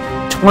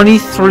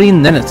 23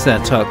 minutes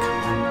that took.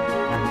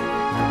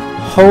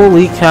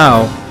 Holy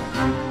cow.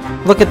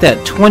 Look at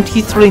that,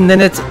 23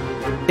 minutes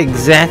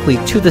exactly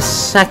to the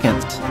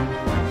second.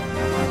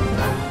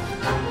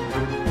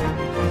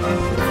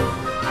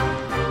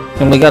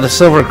 And we got a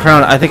silver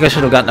crown. I think I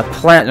should have gotten a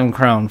platinum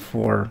crown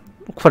for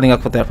putting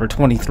up with that for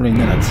 23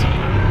 minutes.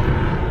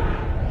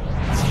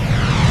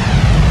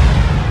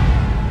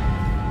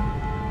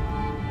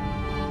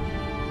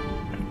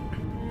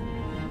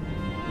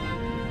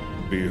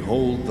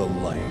 Behold the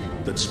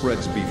light that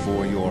spreads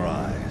before your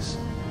eyes.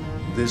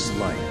 This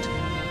light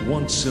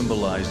once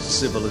symbolized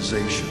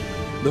civilization,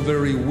 the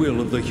very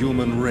will of the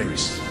human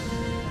race.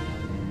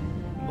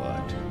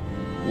 But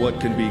what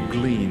can be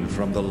gleaned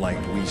from the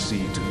light we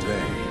see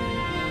today?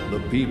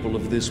 The people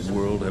of this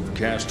world have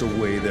cast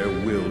away their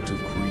will to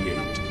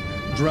create,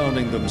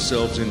 drowning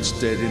themselves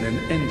instead in an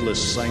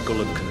endless cycle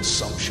of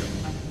consumption.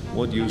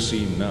 What you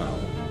see now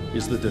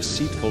is the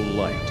deceitful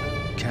light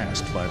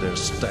cast by their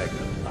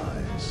stagnant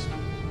eyes.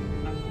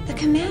 The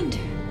commander.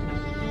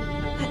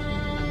 But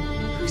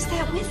who's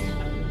that with him?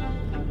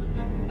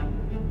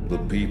 The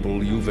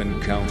people you've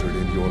encountered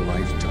in your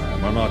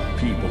lifetime are not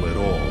people at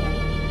all.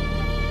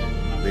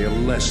 They are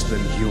less than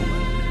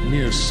human,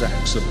 mere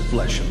sacks of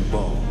flesh and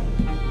bone.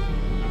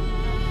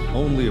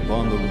 Only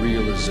upon the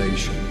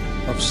realization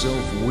of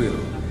self-will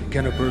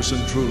can a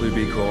person truly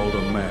be called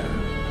a man.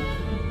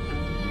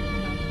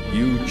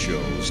 You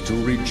chose to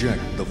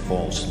reject the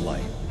false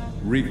light,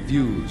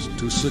 refused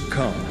to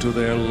succumb to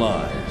their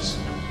lies.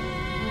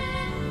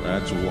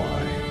 That's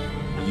why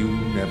you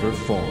never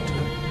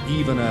faltered,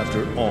 even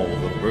after all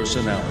the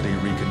personality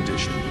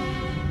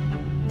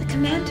reconditioning. The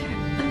commander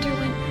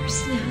underwent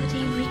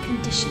personality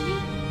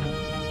reconditioning?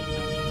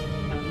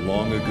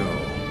 Long ago,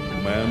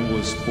 man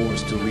was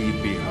forced to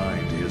leave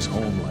behind his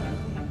homeland.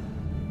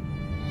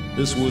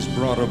 This was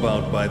brought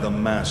about by the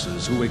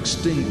masses who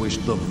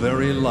extinguished the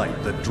very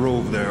light that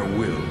drove their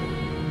will.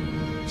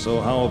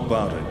 So how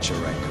about it,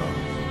 Cherenkov?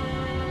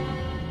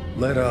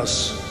 Let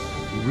us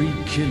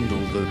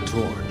rekindle the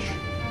torch,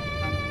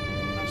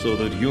 so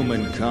that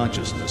human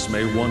consciousness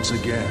may once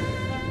again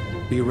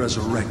be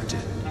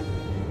resurrected,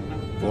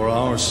 for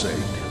our sake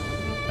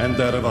and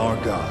that of our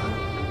God.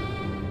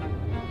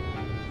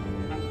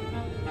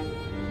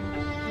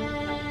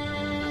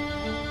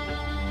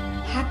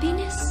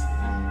 Happiness?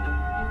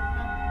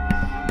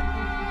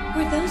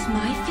 Were those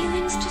my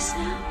feelings just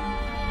now?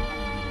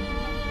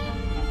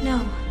 No.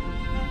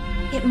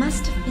 It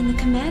must have been the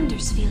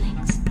Commander's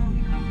feelings.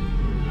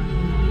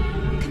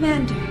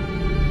 Commander,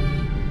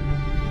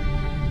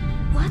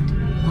 what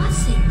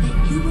was it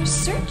that you were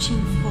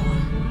searching for?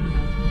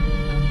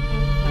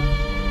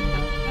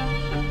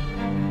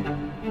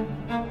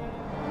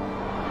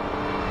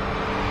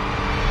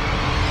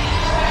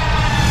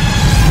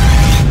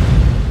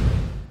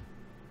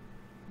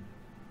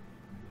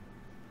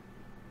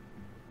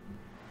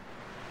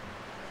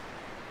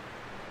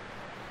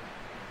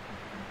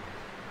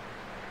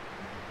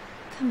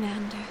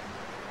 Commander.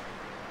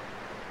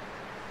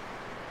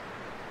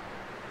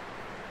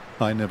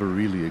 I never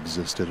really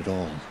existed at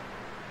all.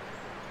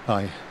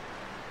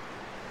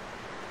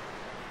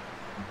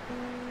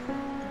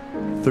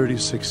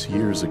 36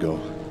 years ago,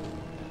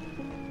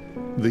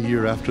 the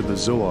year after the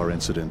Zoar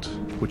incident,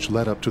 which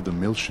led up to the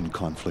Miltian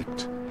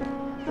conflict,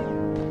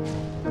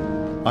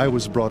 I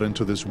was brought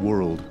into this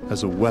world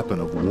as a weapon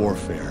of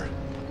warfare.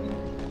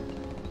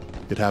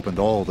 It happened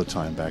all the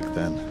time back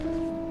then.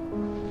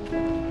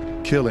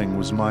 Killing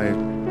was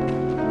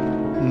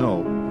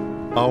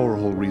our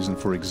whole reason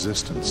for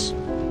existence.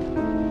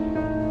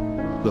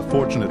 The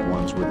fortunate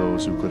ones were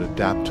those who could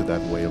adapt to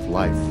that way of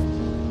life.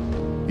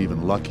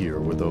 Even luckier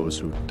were those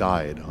who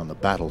died on the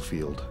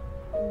battlefield.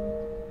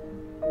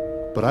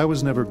 But I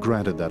was never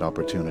granted that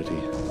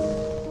opportunity.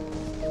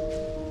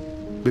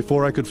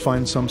 Before I could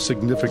find some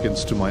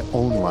significance to my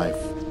own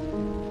life,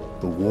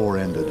 the war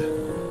ended.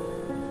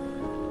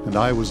 And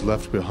I was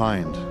left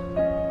behind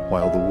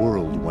while the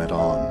world went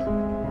on.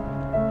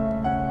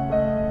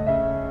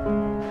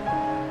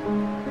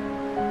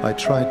 I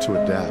tried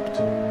to adapt,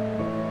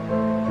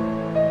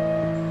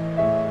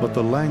 but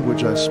the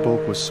language I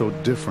spoke was so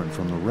different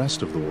from the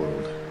rest of the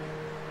world.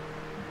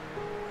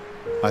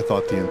 I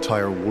thought the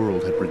entire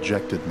world had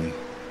rejected me.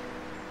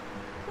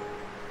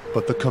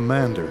 But the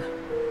Commander,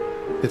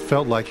 it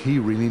felt like he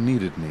really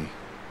needed me.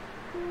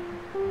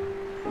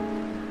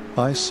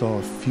 I saw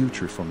a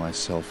future for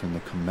myself in the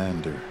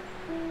Commander.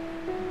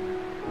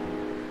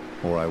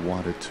 Or I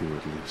wanted to,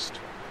 at least.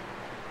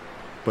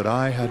 But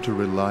I had to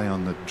rely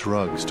on the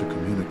drugs to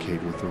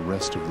communicate with the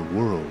rest of the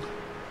world.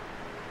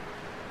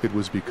 It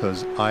was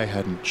because I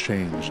hadn't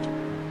changed.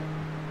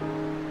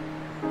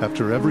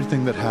 After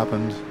everything that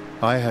happened,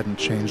 I hadn't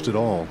changed at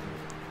all.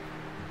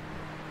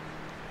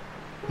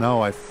 Now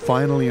I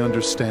finally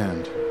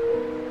understand.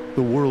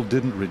 The world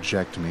didn't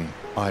reject me.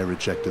 I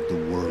rejected the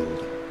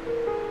world.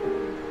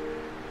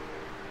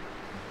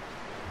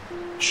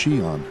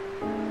 Shion,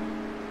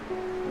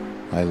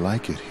 I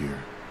like it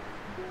here.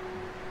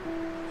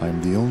 I'm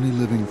the only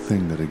living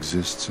thing that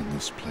exists in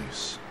this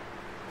place.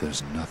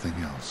 There's nothing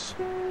else.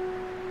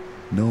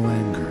 No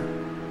anger,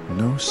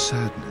 no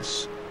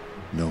sadness,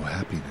 no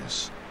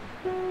happiness,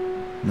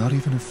 not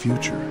even a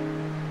future.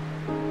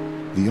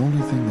 The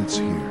only thing that's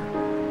here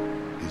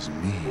is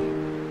me.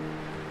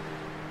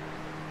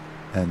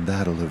 And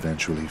that'll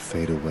eventually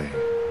fade away.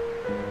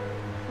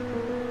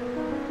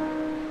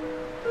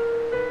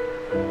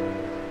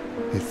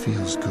 It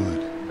feels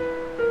good.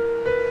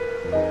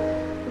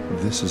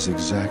 This is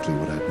exactly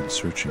what I've been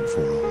searching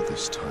for all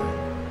this time.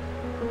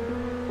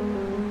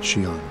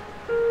 Shion,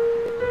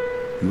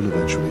 you'll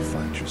eventually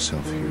find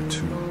yourself here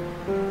too.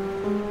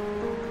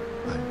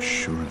 I'm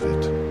sure of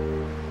it.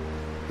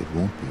 It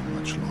won't be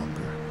much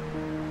longer.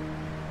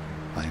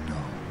 I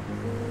know.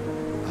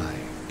 I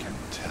can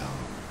tell.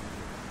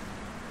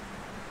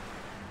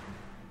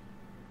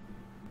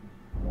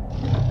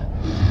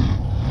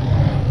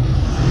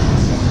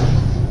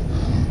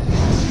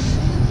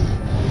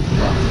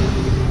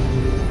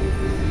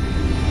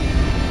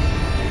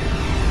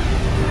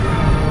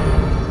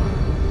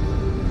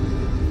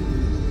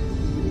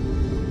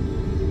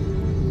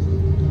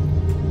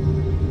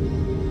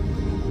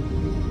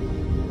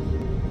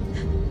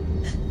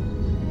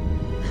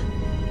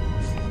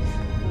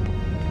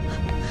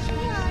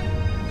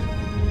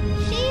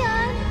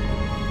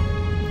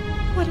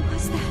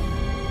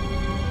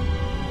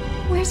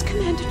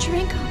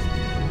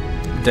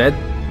 Dead?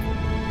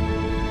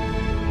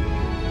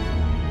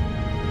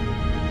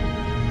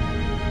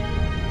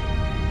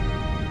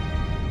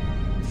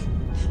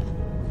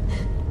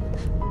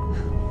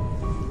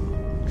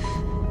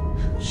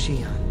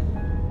 Shion.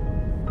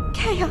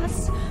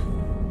 Chaos!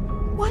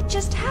 What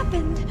just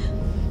happened?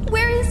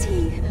 Where is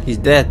he? He's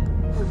dead.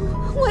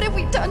 What have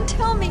we done?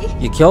 Tell me.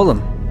 You killed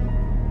him.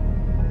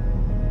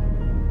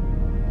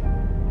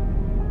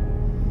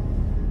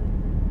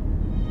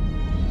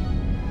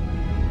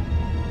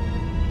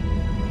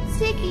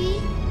 Ziggy,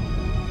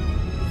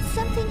 did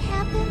something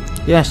happen?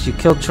 Yes, you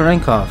killed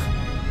Cherenkov.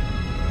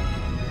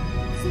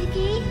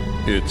 Ziggy?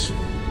 It's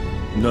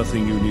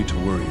nothing you need to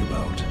worry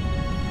about.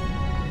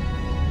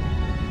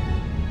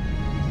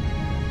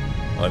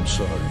 I'm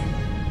sorry.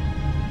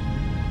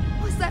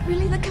 Was that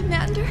really the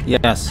Commander?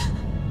 Yes.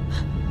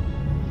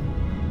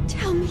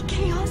 Tell me,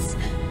 Chaos.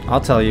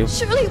 I'll tell you.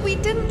 Surely we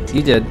didn't.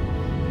 You did.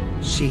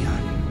 Shion.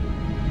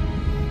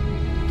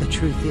 The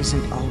truth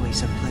isn't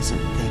always a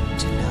pleasant thing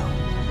to know.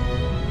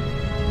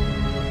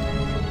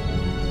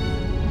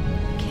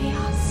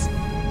 Chaos.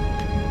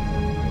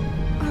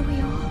 Are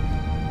we all?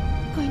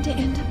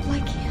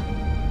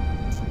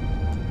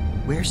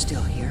 We're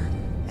still here,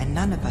 and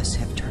none of us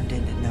have turned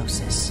into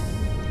Gnosis.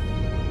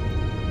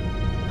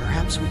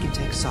 Perhaps we can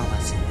take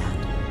solace in that.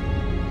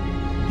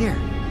 Here,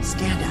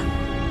 stand up.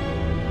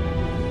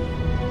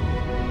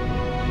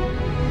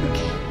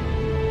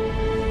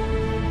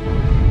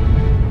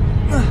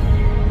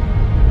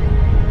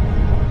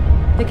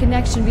 The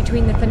connection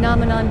between the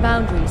phenomenon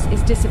boundaries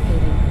is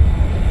dissipating.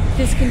 If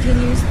this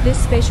continues, this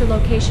spatial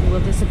location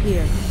will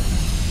disappear.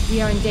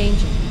 We are in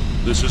danger.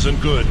 This isn't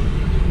good.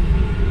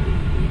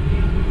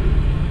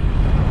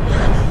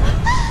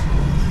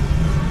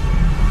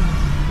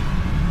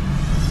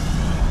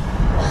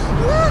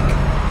 Look!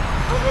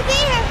 Over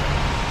there!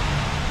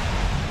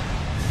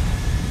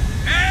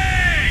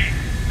 Hey!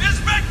 Miss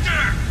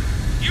Vector!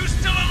 You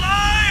still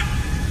alive?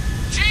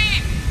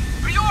 Gene!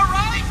 Are you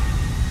alright?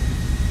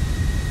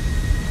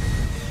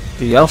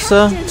 The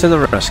Elsa to the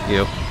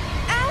rescue.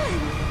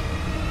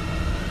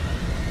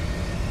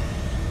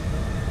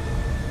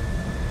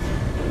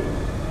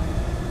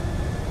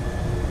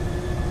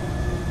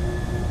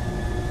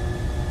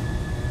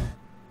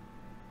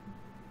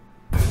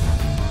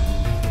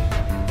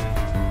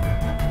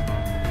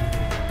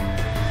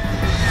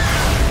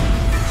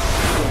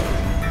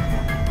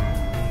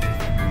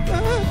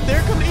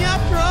 They're coming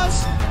after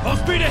us! Full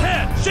speed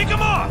ahead! Shake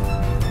them off!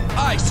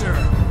 Aye, sir.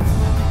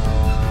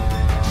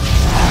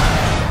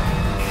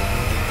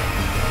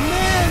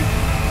 Man,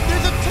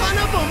 there's a ton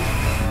of them!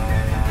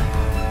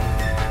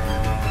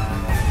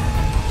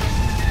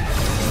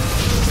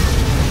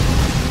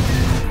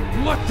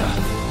 What the?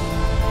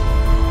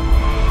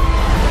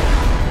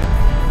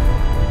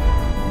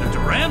 The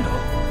Durandal?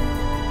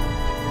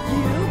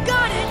 You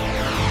got it!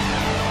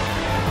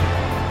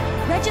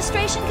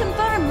 Registration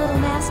confirmed, little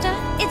master.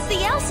 It's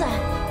the Elsa.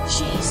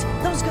 Jeez,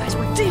 those guys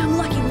were damn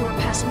lucky we were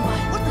passing by.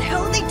 What the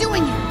hell are they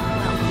doing here?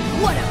 Well,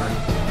 whatever.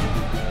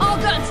 All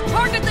guns,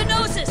 target the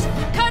Gnosis!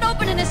 Cut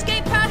open an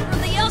escape path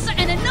from the Elsa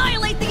and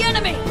annihilate the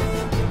enemy!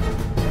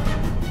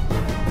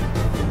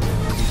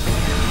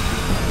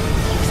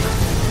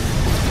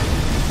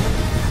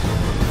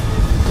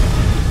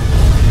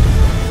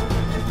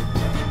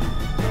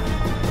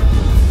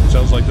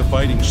 Sounds like the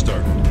fighting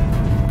started.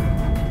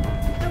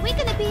 Are we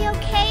gonna be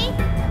okay?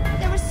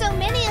 There were so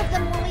many of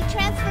them when we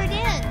transferred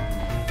in.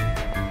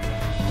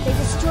 They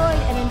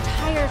destroyed an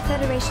entire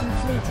Federation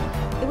fleet.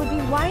 It would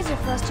be wiser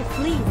for us to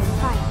flee than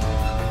fight.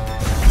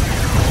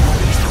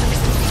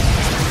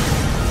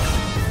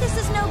 This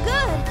is no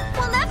good.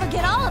 We'll never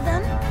get all of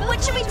them.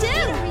 What should we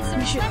do?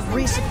 We should have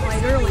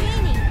resupplied earlier.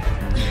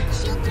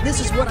 This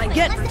is what I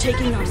get for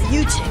taking on a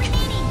U-Tick.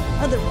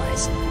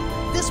 Otherwise,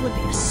 this would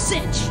be a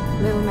cinch.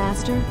 Little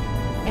Master,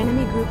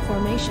 enemy group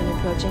formation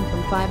approaching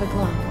from 5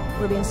 o'clock.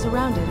 We're being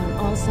surrounded on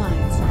all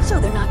sides.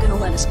 So they're not gonna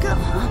let us go,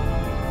 huh?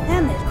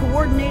 And they've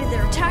coordinated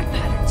their attack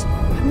patterns.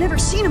 I've never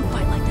seen them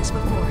fight like this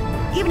before.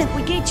 Even if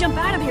we gate jump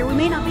out of here, we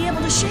may not be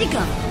able to shake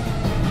them.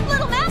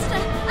 Little Master,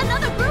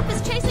 another group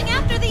is chasing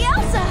after the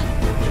Elsa.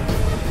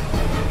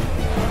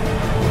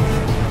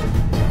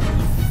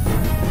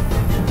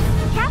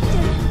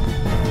 Captain.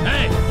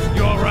 Hey,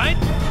 you alright?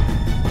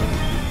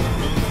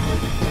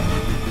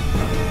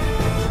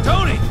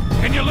 Tony,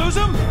 can you lose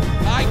them?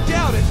 I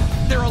doubt it.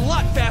 They're a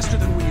lot faster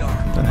than we are.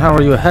 Then how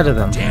are you ahead of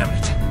them? Damn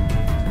it.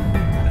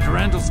 The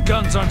Durandal's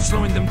guns aren't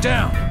slowing them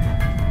down.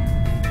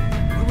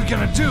 What are we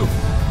gonna do?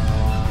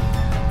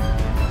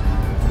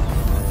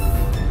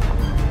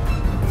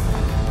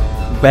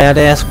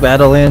 Badass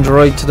battle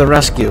android to the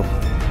rescue.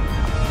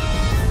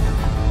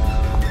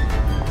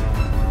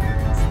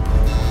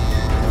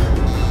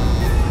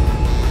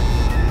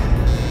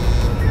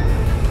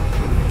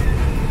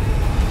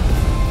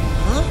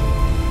 Huh?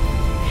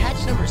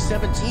 Hatch number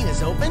 17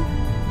 is open?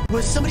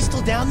 Was somebody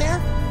still down there?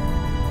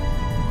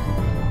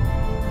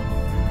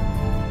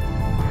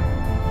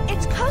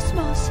 It's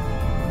KOS-MOS.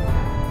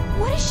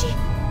 What is she?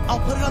 I'll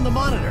put it on the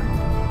monitor.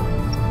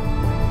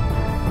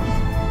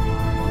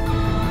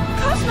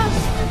 KOS-MOS!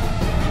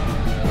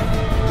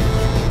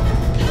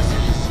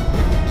 KOS-MOS!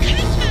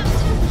 KOS-MOS!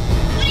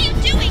 What are you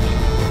doing?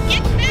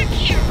 Get back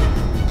here!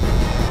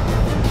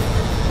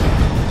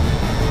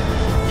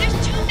 There's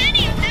too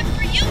many of them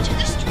for you to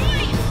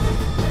destroy!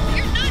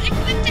 You're not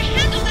equipped to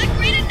handle that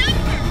great a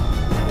number!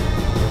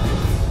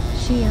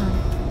 Shion.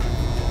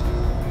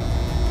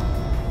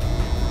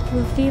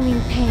 Will feeling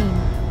pain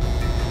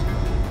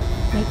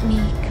make me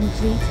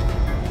complete?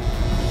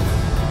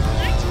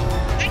 What?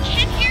 I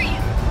can't hear you!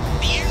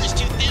 The air is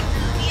too thin for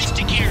her voice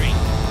to carry.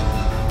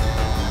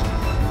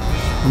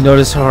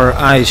 Notice how her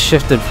eyes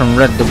shifted from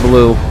red to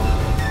blue.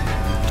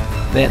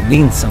 That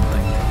means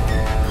something.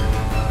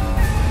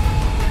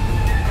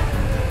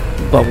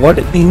 But what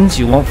it means,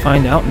 you won't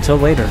find out until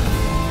later.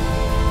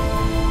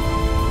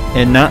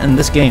 And not in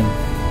this game.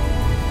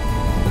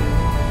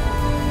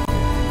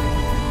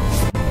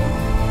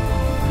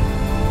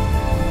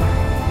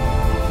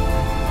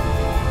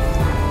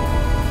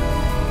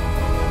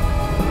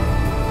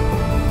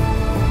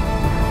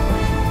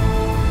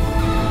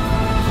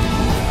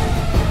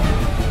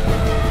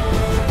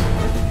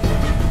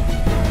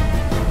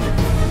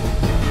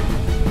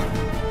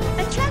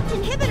 Attract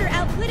inhibitor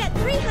output at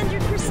 3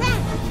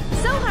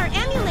 300%! Zohar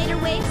emulator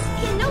waves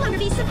can no longer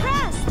be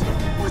suppressed!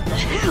 What the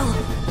hell?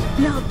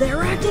 Now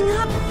they're acting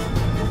up?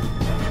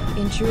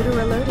 Intruder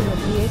alerting of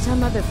Pieta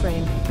mother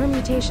frame.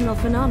 Permutational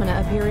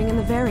phenomena appearing in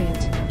the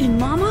variant. In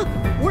Mama?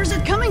 Where's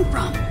it coming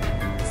from?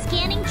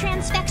 Scanning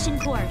transfection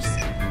course.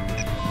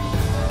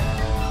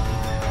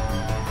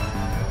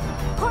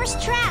 Course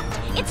trapped!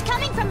 It's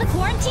coming from the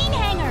quarantine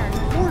hangar!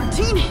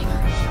 Quarantine hangar?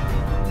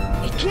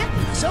 It can't be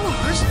the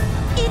Zohars.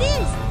 It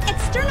is!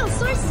 External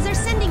sources are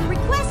sending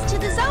requests to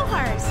the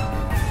Zohars!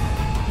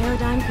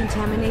 Paradigm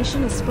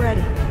contamination is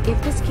spreading.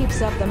 If this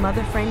keeps up, the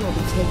mother frame will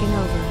be taken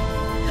over.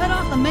 Cut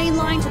off the main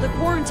line to the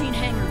quarantine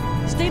hangar.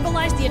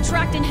 Stabilize the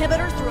attract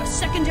inhibitor through a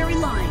secondary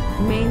line.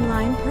 Main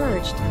line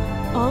purged.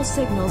 All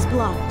signals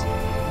blocked.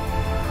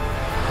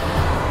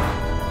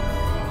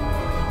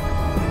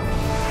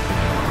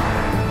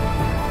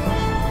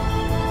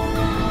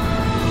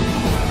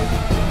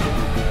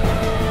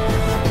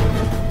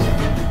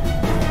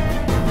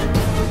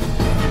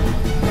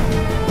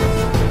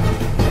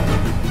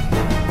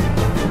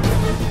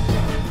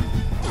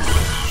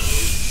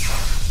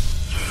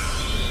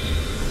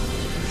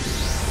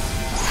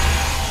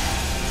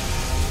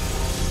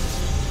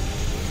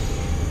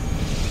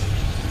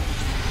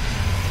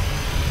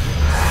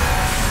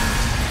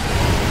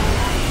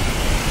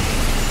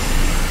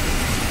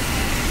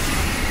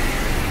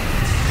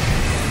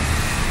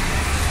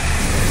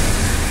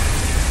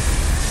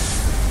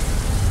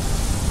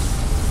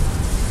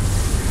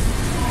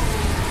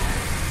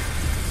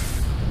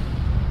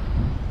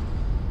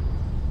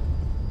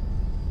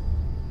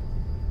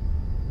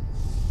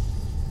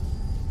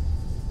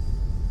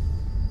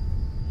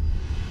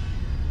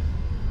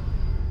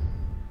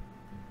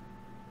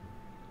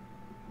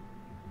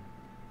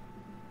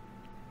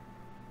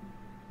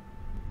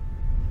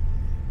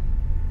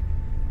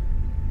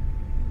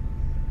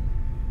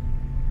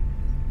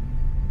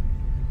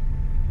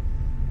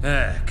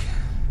 Heck,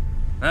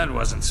 that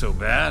wasn't so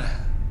bad.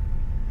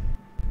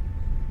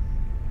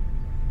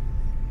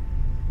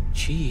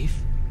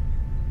 Chief?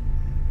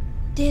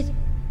 Did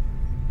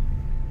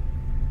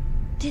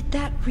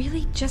that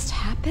really just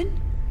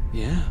happen?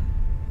 Yeah.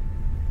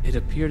 It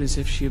appeared as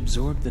if she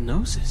absorbed the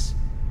Gnosis.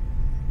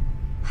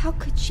 How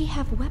could she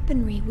have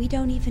weaponry we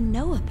don't even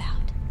know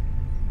about?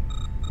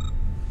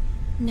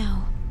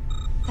 No,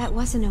 that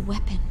wasn't a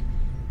weapon.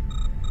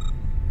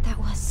 That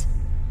was...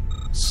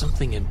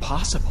 something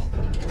impossible.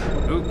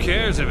 Who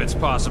cares if it's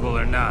possible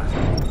or not?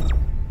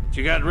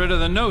 You got rid of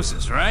the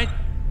Gnosis, right?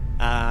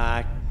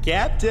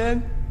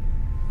 Captain.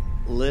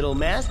 Little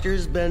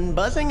Master's been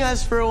buzzing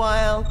us for a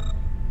while.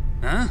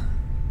 Huh?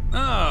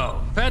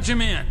 Oh, patch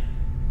him in.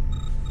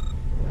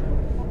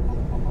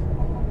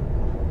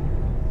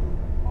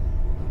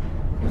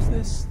 Who's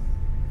this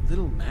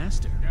Little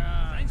Master?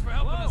 Thanks for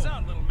helping us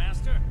out, Little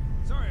Master.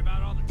 Sorry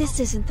about all the... This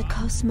isn't the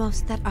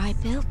KOS-MOS that I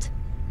built.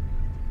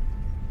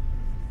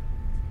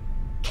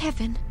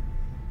 Kevin,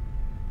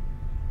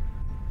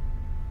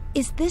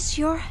 is this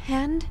your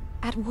hand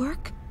at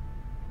work?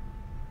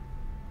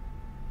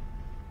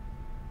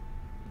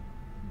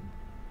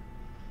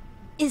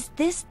 Is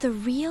this the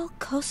real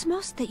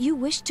KOS-MOS that you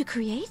wish to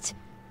create?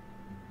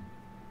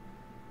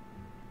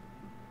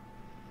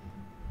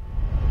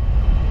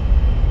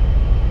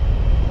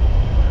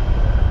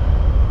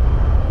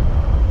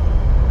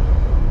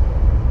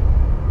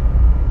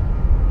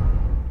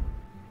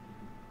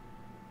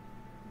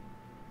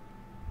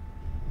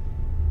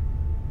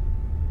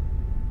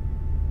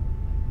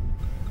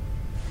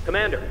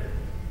 Commander.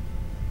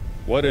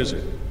 What is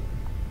it?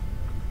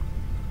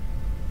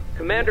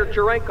 Commander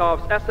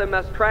Cherenkov's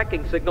SMS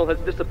tracking signal has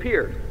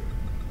disappeared.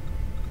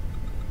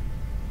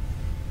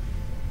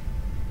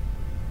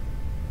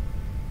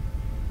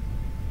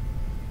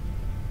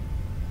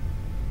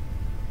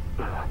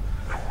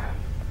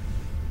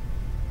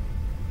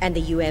 And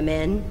the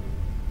UMN?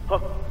 Huh.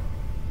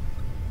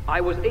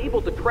 I was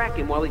able to track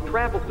him while he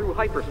traveled through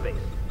hyperspace,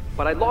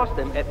 but I lost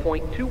him at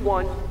point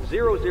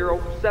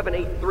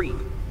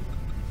 2100783.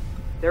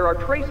 There are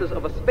traces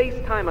of a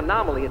space-time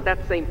anomaly at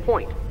that same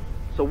point,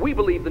 so we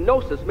believe the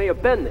Gnosis may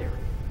have been there.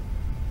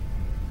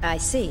 I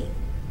see.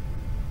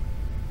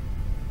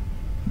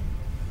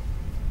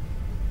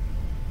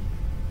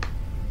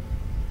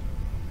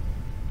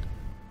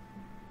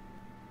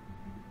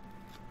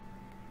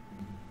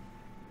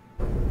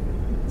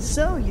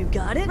 So, you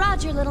got it?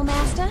 Roger, Little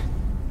Master.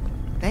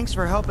 Thanks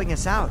for helping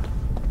us out.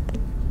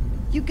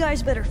 You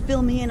guys better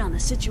fill me in on the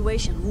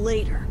situation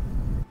later.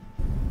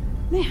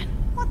 Man,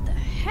 what the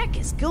heck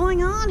is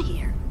going on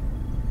here?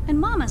 And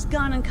Mama's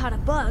gone and caught a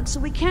bug, so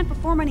we can't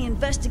perform any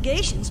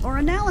investigations or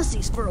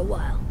analyses for a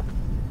while.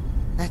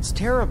 That's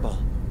terrible.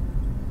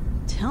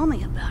 Tell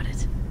me about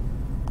it.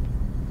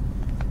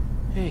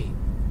 Hey,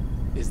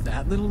 is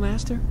that Little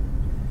Master?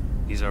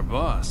 He's our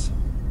boss.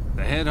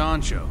 The head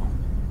honcho.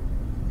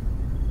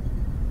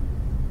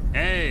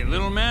 Hey,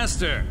 Little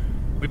Master.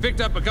 We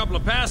picked up a couple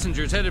of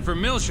passengers headed for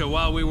Milsha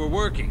while we were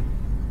working.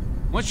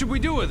 What should we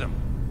do with them?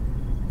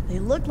 They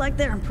look like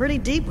they're in pretty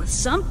deep with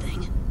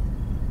something.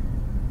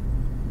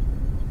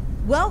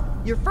 Well,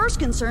 your first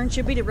concern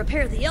should be to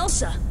repair the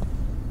Elsa.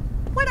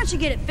 Why don't you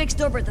get it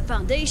fixed over at the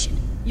Foundation?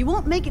 You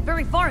won't make it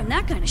very far in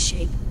that kind of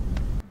shape.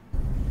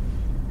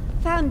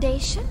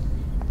 Foundation?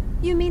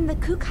 You mean the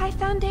Kukai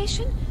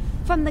Foundation?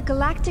 From the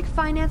Galactic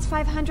Finance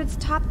 500's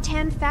top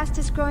 10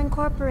 fastest growing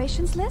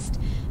corporations list?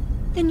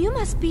 Then you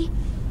must be...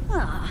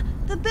 Ah,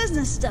 the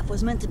business stuff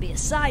was meant to be a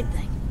side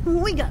thing.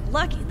 We got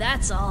lucky,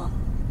 that's all.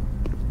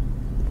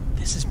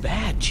 This is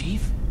bad,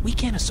 Chief. We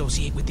can't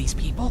associate with these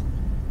people.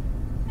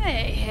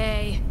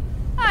 Hey,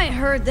 I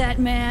heard that,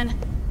 man.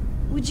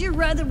 Would you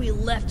rather we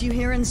left you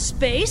here in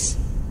space?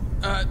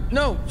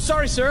 No,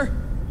 sorry, sir.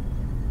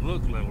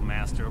 Look, little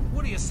master,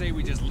 what do you say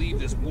we just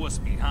leave this wuss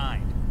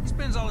behind? He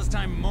spends all his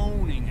time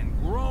moaning and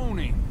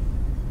groaning.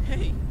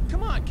 Hey,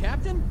 come on,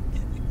 Captain.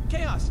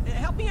 Chaos,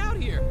 help me out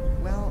here.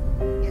 Well,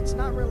 it's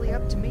not really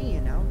up to me,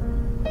 you know.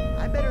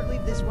 I better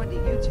leave this one to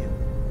you two.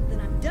 Then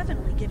I'm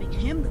definitely giving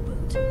him the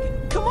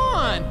boot. Come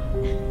on!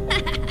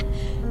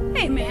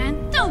 Hey,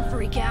 man, don't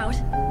freak out.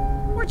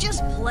 We're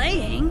just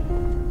playing.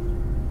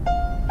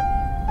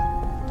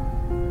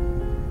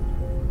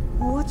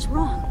 What's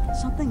wrong?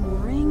 Something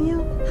worrying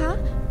you? Huh?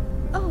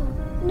 Oh,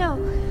 no.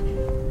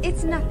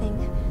 It's nothing.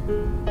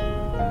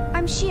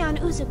 I'm Shion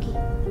Uzuki.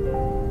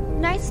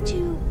 Nice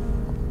to,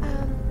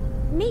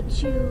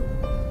 meet you.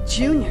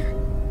 Junior.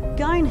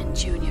 Guinan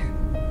Junior.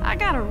 I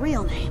got a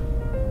real name,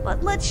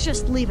 but let's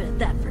just leave it at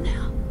that for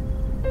now.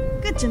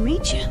 Good to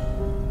meet you.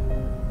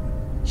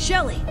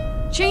 Shelley,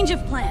 change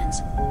of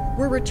plans.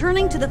 We're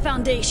returning to the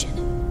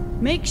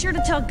Foundation. Make sure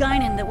to tell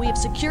Guinan that we have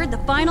secured the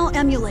final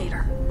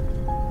emulator.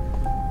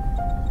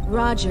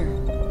 Roger.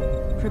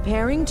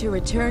 Preparing to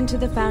return to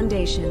the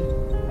Foundation.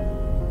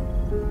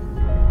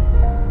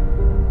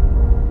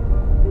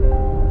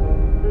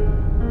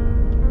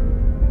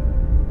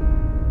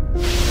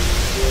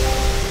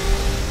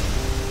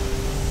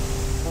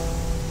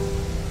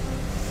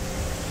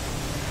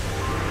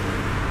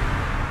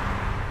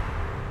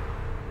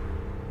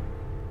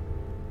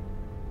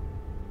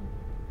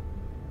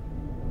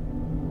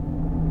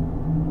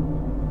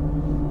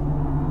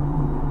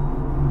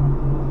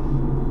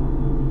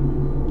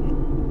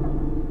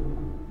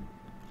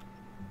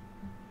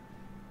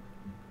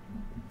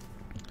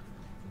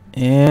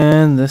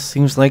 And this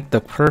seems like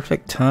the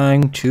perfect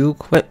time to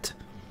quit.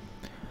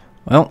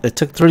 Well, it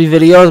took 3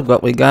 videos,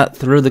 but we got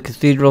through the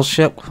Cathedral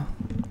Ship.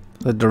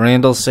 The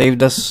Durandal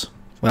saved us.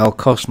 Well,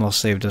 KOS-MOS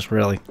saved us,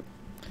 really.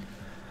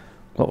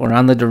 But we're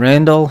on the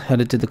Durandal,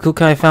 headed to the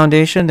Kukai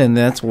Foundation, and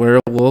that's where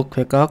we'll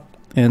pick up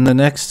in the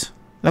next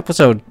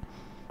episode.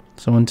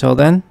 So until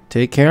then,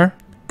 take care.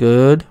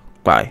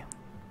 Goodbye.